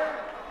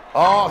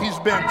 Oh, he's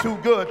been too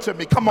good to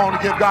me. Come on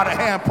and give God a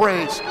hand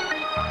praise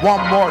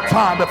one more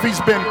time if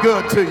he's been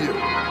good to you.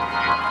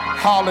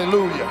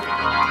 Hallelujah.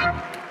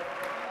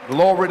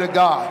 Glory to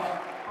God.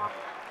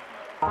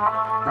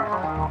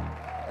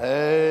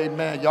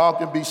 Amen. Y'all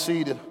can be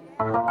seated.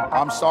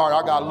 I'm sorry,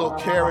 I got a little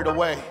carried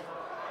away.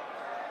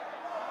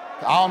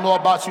 I don't know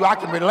about you, I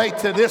can relate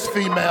to this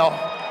female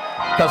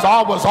because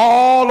I was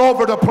all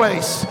over the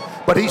place,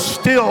 but he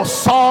still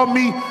saw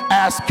me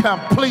as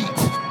complete.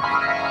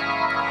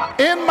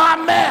 In my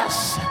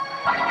mess,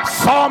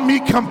 saw me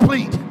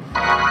complete.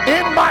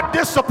 In my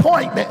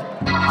disappointment,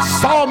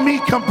 saw me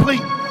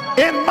complete.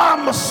 In my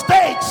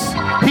mistakes,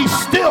 he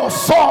still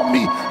saw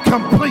me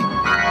complete.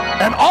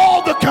 And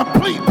all the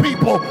complete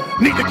people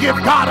need to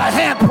give God a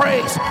hand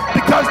praise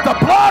because the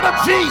blood of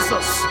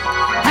Jesus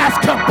has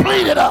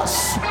completed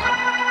us.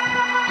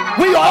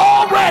 We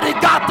already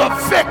got the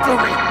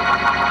victory.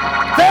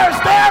 There's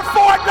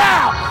therefore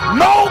now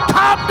no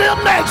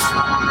condemnation.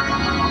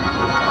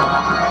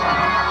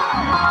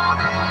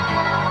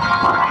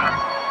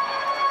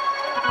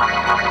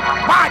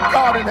 My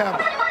God in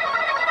heaven,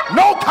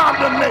 no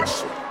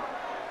condemnation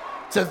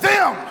to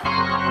them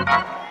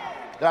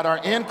that are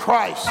in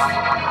Christ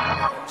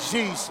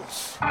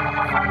Jesus.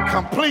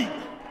 Complete.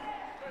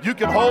 You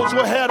can hold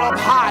your head up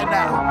high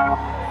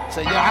now.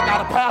 Say, yeah, I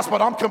got a pass,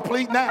 but I'm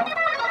complete now.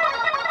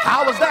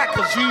 How is that?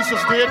 Because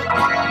Jesus did it.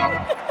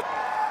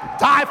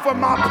 Died for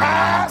my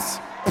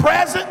past,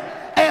 present,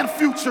 and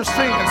future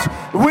sins.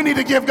 We need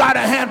to give God a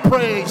hand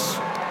praise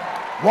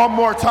one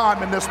more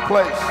time in this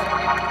place.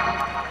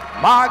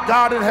 My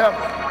God in heaven.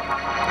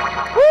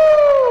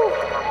 Woo!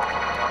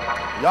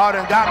 Y'all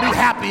done got me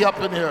happy up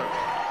in here.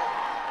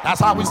 That's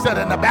how we said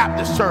it in the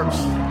Baptist church.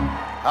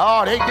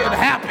 Oh, they getting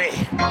happy.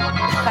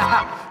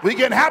 We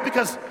getting happy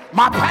because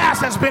my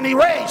past has been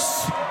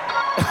erased.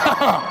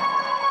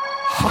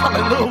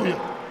 Hallelujah.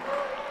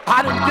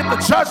 I didn't get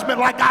the judgment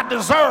like I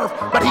deserved,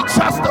 but he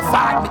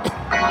justified me.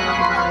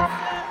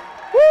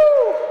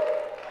 Woo!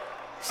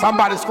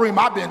 Somebody scream,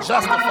 I've been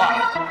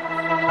justified.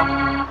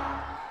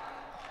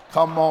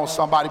 Come on,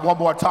 somebody. One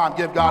more time,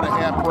 give God a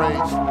hand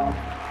praise.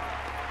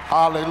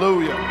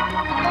 Hallelujah.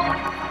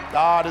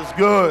 God is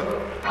good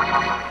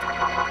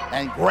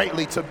and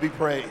greatly to be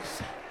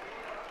praised.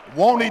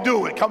 Won't he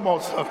do it? Come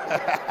on,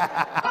 somebody.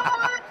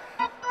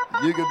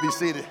 You can be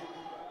seated.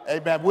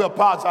 Amen. We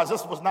apologize.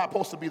 This was not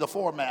supposed to be the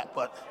format,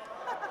 but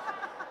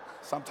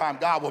sometimes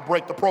God will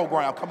break the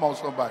program. Come on,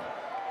 somebody.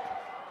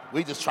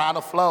 We just trying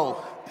to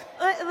flow.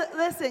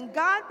 Listen,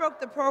 God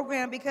broke the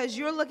program because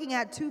you're looking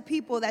at two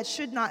people that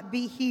should not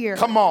be here.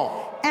 Come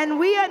on. And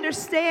we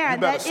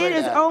understand that it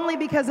is only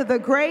because of the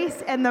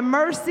grace and the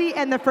mercy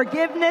and the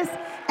forgiveness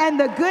and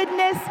the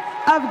goodness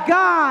of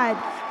God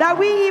that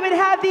we even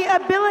have the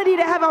ability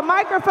to have a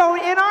microphone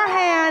in our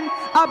hand,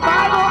 a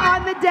Bible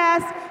on the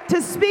desk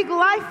to speak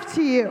life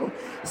to you.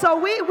 So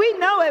we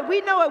know it.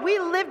 We know it. We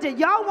lived it.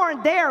 Y'all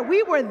weren't there.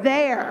 We were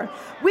there.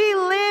 We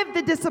lived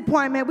the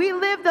disappointment. We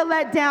lived the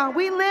letdown.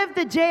 We lived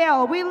the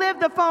jail. We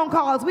lived the phone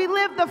calls. We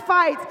lived the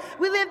fights.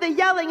 We lived the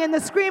yelling and the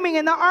screaming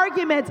and the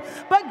arguments.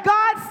 But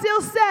God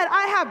still said,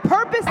 I have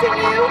purpose in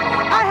you.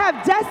 I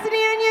have destiny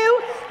in you.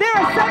 There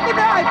is something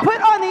that I put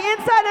on the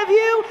inside of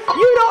you.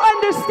 You don't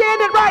understand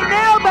it right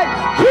now, but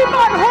keep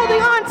on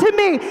holding on to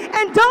me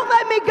and don't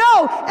let me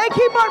go and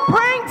keep on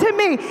praying to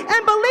me and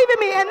believe in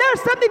me. And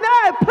there's something that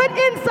I have put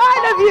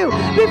inside of you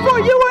before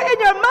you were in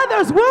your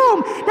mother's womb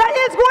that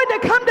is going to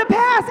come to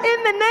pass in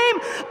the name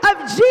of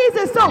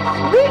Jesus. So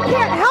we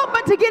can't help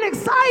but to get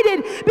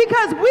excited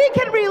because we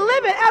can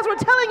relive it as we're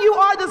telling you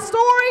the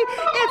story.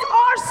 It's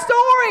our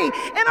story.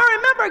 And I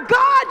remember,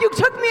 God, you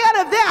took me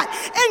out of that.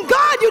 And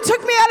God, you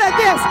took me out of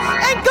this.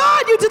 And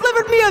God, you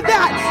delivered me of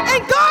that.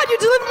 And God, you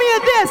delivered me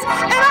of this.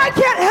 And I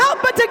can't help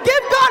but to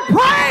give God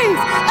praise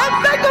and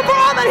thank him for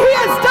all that he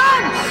has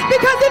done.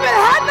 Because if it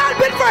had not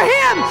been for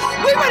him,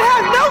 we would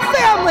have no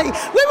family.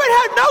 We would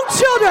have no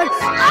children.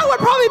 I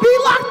would probably be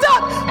locked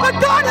up. But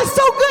God is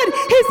so good.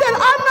 He said,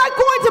 I'm not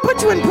going to put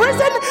you in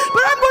prison,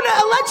 but I'm going to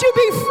let you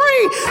be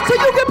free so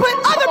you can put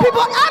other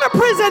people out of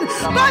prison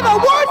by the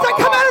words that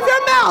come out of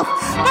your mouth.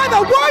 By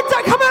the words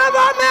that come out of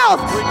our mouth.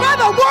 By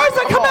the words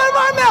that come out of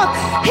our mouth.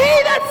 He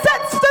that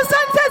sets the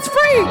sun sets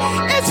free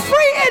is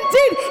free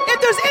indeed. If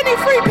there's any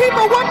free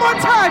people, one more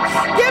time,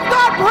 give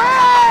God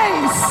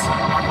praise.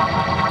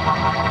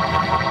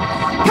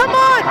 Come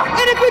on,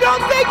 and if you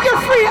don't think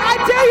you're free, I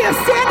dare you to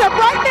stand up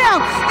right now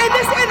in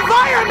this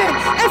environment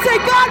and say,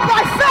 God,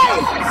 by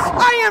faith,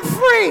 I am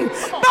free.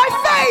 By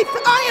faith,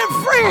 I am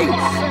free.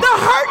 The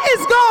hurt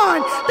is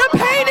gone. The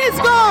pain is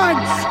gone.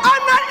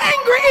 I'm not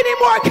angry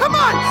anymore. Come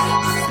on,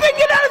 speak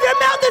it out of your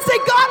mouth and say,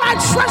 God, I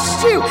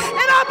trust you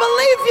and I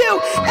believe you.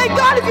 And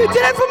God, if you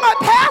did it for my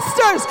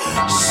pastors,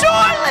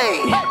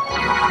 surely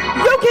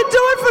you can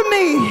do it for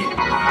me.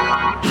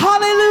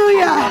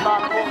 Hallelujah.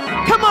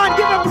 Come on,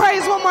 give him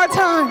praise one more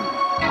time.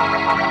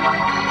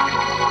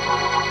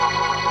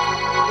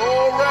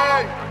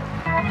 Glory.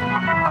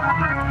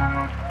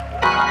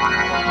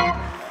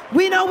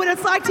 We know what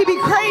it's like to be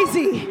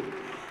crazy.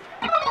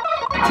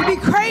 To be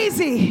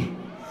crazy.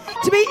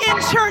 To be in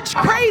church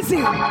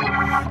crazy.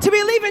 To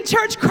be leaving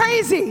church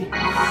crazy.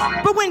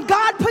 But when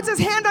God puts his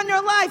hand on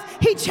your life,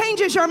 he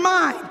changes your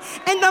mind.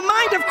 And the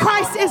mind of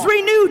Christ is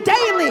renewed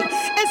daily.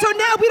 And so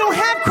now we don't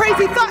have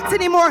crazy thoughts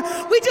anymore.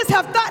 We just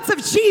have thoughts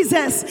of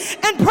Jesus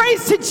and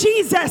praise to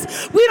Jesus.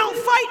 We don't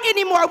fight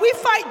anymore. We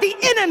fight the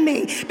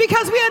enemy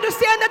because we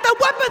understand that the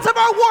weapons of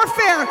our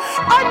warfare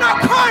are not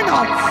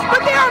carnal,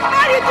 but they are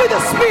mighty through the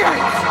Spirit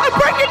of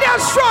breaking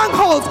down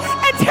strongholds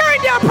and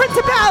tearing down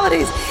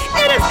principalities.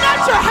 It is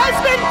not your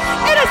husband.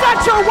 It is not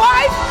your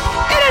wife.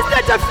 It is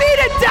the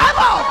defeated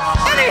devil,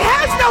 and he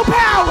has no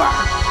power.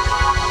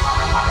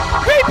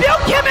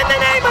 Rebuke him in the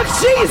name of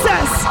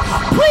Jesus.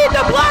 Plead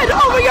the blood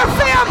over your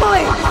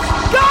family.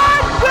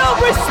 God will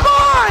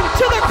respond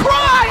to the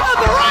cry of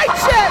the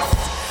righteous,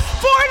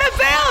 for it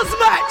avails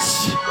much.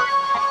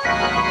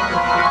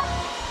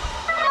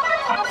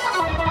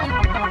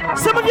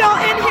 Some of y'all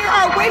in here are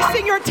are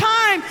wasting your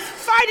time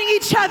fighting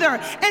each other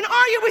and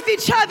arguing with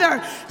each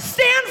other,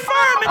 stand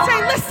firm and say,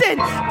 listen,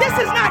 this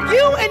is not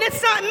you and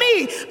it's not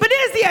me, but it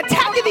is the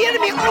attack of the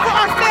enemy over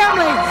our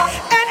family.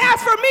 And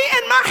as for me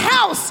and my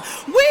house,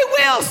 we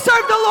will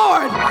serve the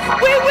Lord.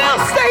 We will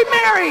stay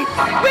married.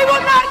 We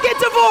will not get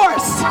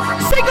divorced.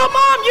 Single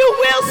mom, you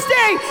will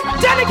stay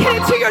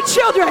dedicated to your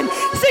children.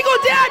 Single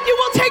dad, you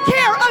will take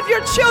care of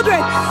your children.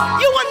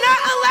 You will not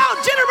allow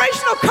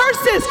generational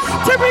curses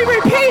to be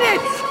repeated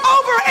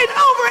over and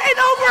over and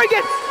over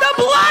again. The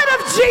blood of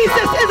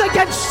Jesus is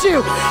against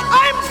you.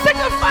 I'm sick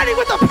of fighting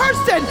with a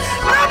person,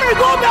 but I'm going to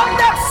go about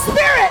that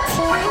spirit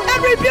and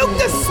rebuke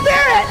the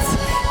spirit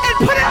and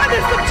put it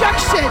under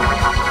subjection.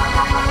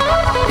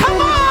 Come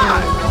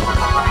on.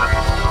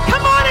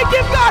 Come on and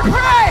give God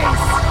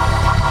praise.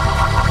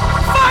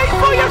 Fight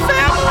for your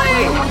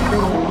family.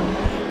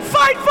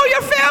 Fight for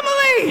your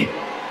family.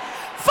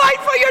 Fight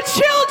for your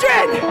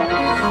children.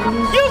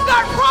 You've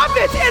got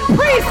prophets and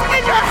priests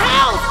in your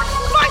house.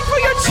 Fight for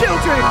your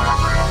children.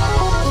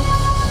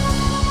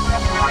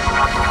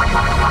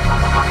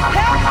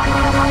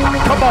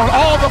 Come on,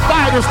 all the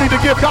fighters need to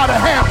give God a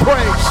hand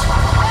praise.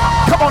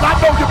 Come on, I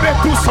know you've been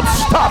through some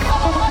stuff,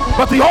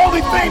 but the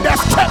only thing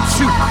that's kept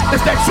you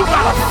is that you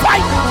got to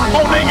fight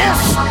on the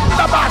inside.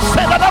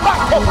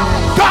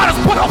 God has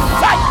put a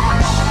fight.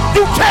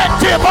 You can't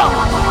give up.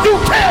 You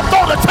can't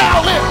throw the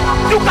towel in.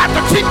 You got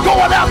to keep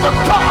going after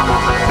God,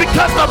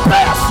 because the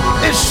best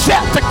is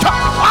yet to come.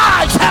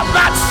 Eyes have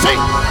not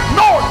seen,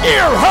 nor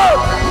ear heard,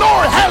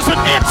 nor has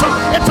it entered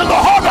into the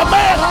heart of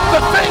man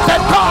the things that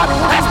God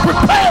has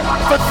prepared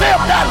for them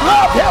that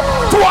love him.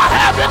 Do I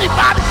have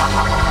anybody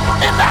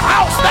in the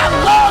house that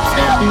loves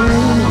him?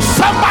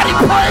 Somebody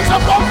praise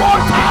him one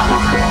more time.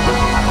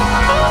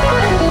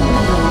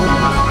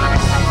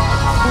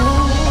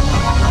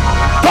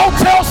 Don't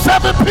tell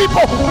 7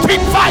 people,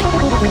 keep fighting,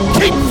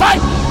 keep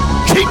fighting,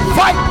 keep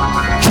fighting,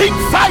 keep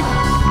fighting,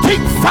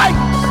 keep fighting.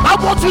 I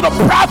want you to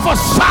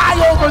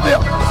prophesy over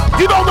them.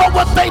 You don't know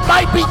what they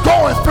might be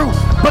going through,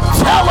 but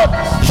tell them,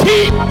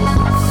 keep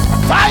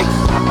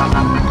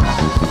fighting.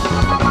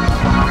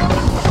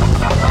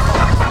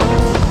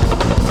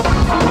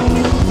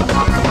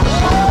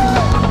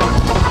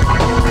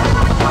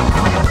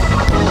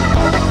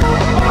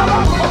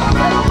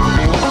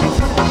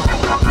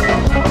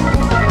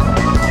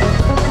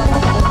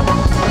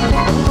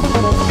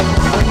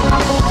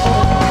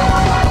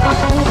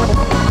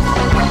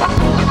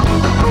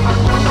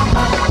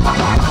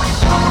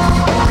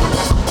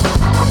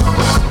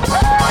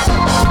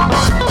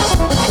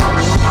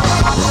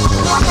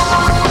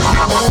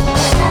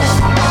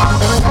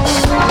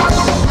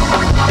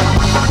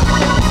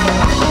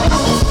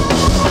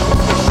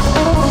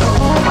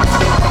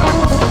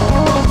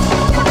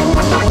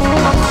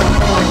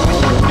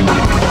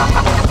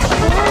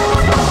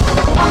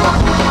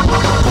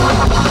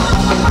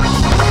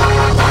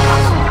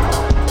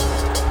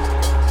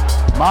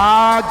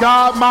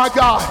 My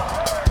God,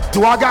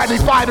 do I got any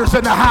fighters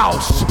in the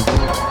house?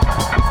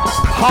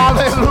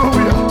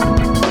 Hallelujah.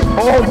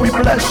 Oh, we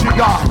bless you,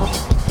 God.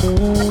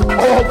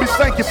 Oh, we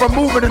thank you for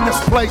moving in this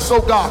place,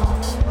 oh God.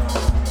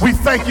 We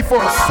thank you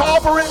for a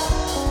sovereign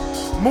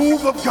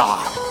move of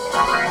God.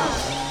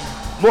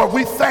 Lord,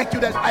 we thank you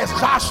that, as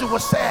Joshua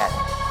said,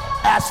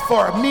 as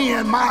for me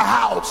and my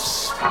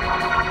house,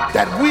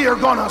 that we are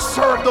going to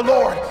serve the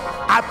Lord.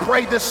 I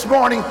pray this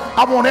morning,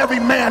 I want every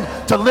man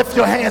to lift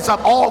your hands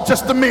up, all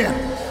just the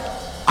men.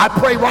 I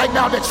pray right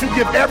now that you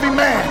give every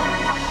man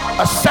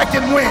a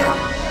second win.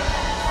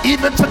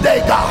 Even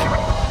today, God,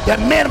 that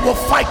men will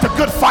fight the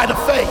good fight of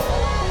faith.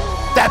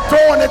 That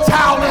throwing the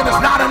towel in is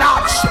not an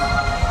option.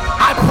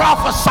 I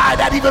prophesy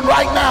that even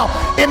right now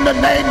in the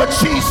name of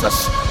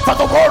Jesus. For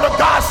the word of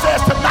God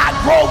says to not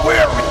grow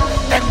weary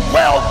and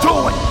well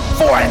doing,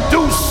 for in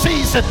due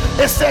season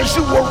it says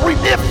you will reap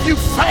if you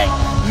faint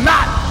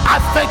not. I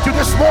thank you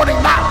this morning,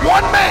 not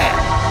one man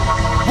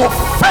will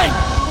faint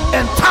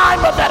in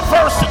time of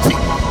adversity,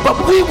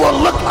 but we will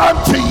look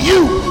unto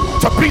you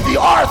to be the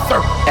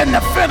author and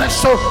the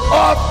finisher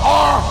of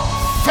our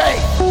faith.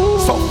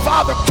 So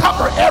Father,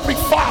 cover every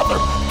father,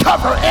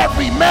 cover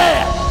every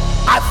man.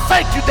 I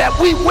thank you that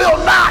we will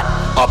not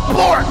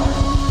abort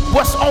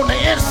what's on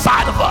the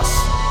inside of us.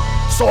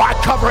 So I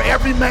cover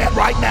every man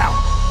right now.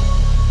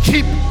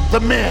 Keep the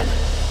men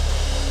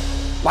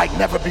like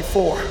never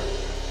before.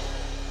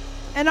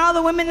 And all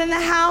the women in the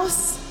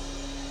house,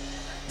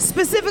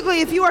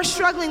 specifically if you are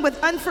struggling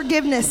with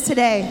unforgiveness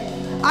today,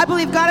 I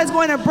believe God is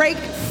going to break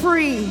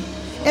free.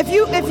 If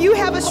you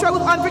have a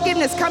struggle with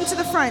unforgiveness, come to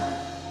the front.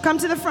 Come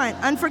to the front.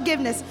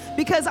 Unforgiveness.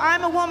 Because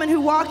I'm a woman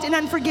who walked in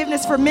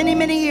unforgiveness for many,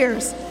 many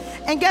years.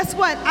 And guess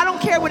what? I don't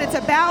care what it's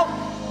about.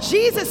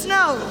 Jesus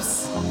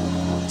knows.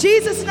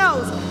 Jesus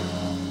knows.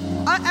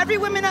 Every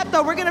woman up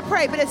though, we're going to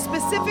pray, but it's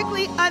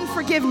specifically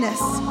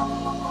unforgiveness.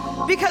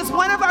 Because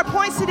one of our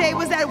points today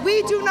was that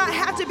we do not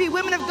have to be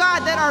women of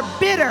God that are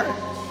bitter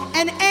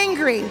and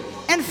angry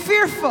and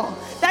fearful.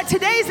 That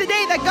today's the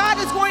day that God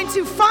is going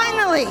to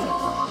finally,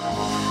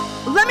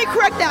 let me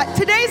correct that.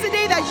 Today's the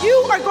day that you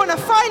are going to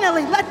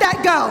finally let that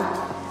go.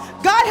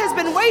 God has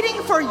been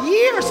waiting for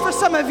years for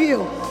some of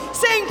you,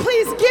 saying,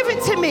 please give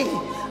it to me.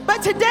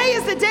 But today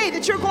is the day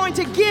that you're going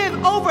to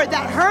give over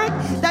that hurt,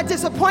 that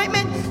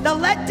disappointment, the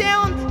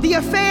letdown, the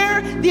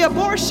affair, the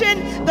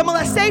abortion, the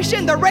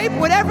molestation, the rape,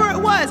 whatever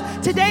it was.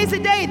 Today's the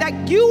day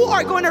that you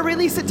are going to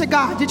release it to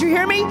God. Did you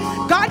hear me?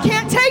 God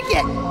can't take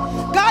it.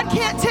 God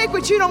can't take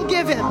what you don't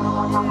give him.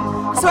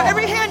 So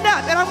every hand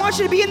up, and I want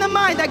you to be in the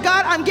mind that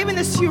God, I'm giving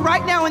this to you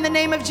right now in the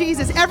name of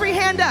Jesus. Every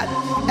hand up,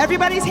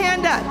 everybody's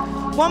hand up.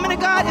 Woman of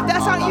God, if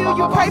that's not you,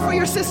 you pray for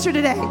your sister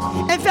today.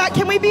 In fact,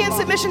 can we be in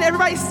submission?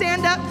 Everybody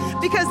stand up,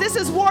 because this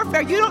is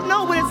warfare. You don't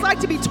know what it's like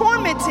to be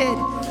tormented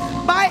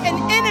by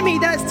an enemy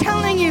that is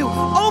telling you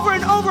over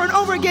and over and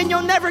over again,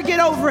 you'll never get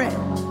over it.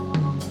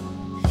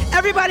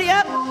 Everybody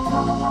up.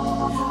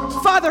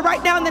 Father,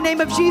 right now in the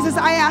name of Jesus,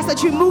 I ask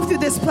that you move through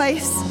this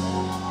place.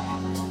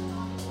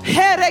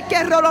 Father,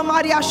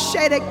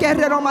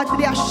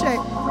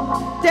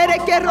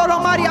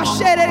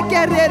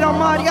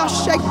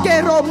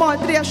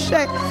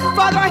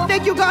 I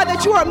thank you, God,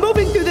 that you are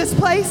moving through this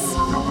place,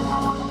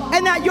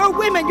 and that your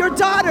women, your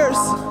daughters,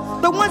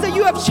 the ones that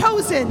you have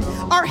chosen,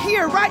 are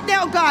here right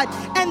now, God,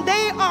 and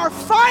they are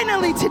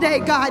finally today,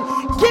 God,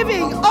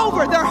 giving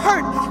over their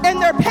hurt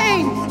and their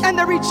pain and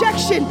their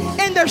rejection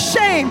and their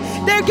shame.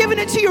 They're giving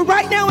it to you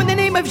right now in the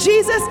name of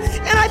Jesus.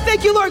 And I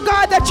thank you, Lord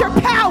God, that your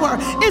power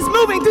is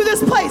moving through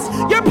this place.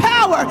 Your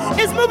power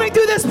is moving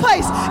through this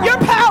place. Your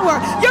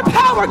power,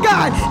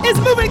 God, is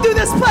moving through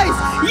this place.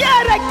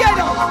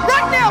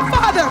 Right now,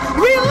 Father,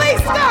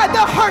 release, God,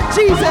 the hurt,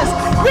 Jesus.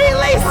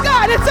 Release,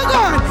 God, it's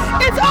gone.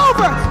 It's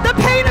over.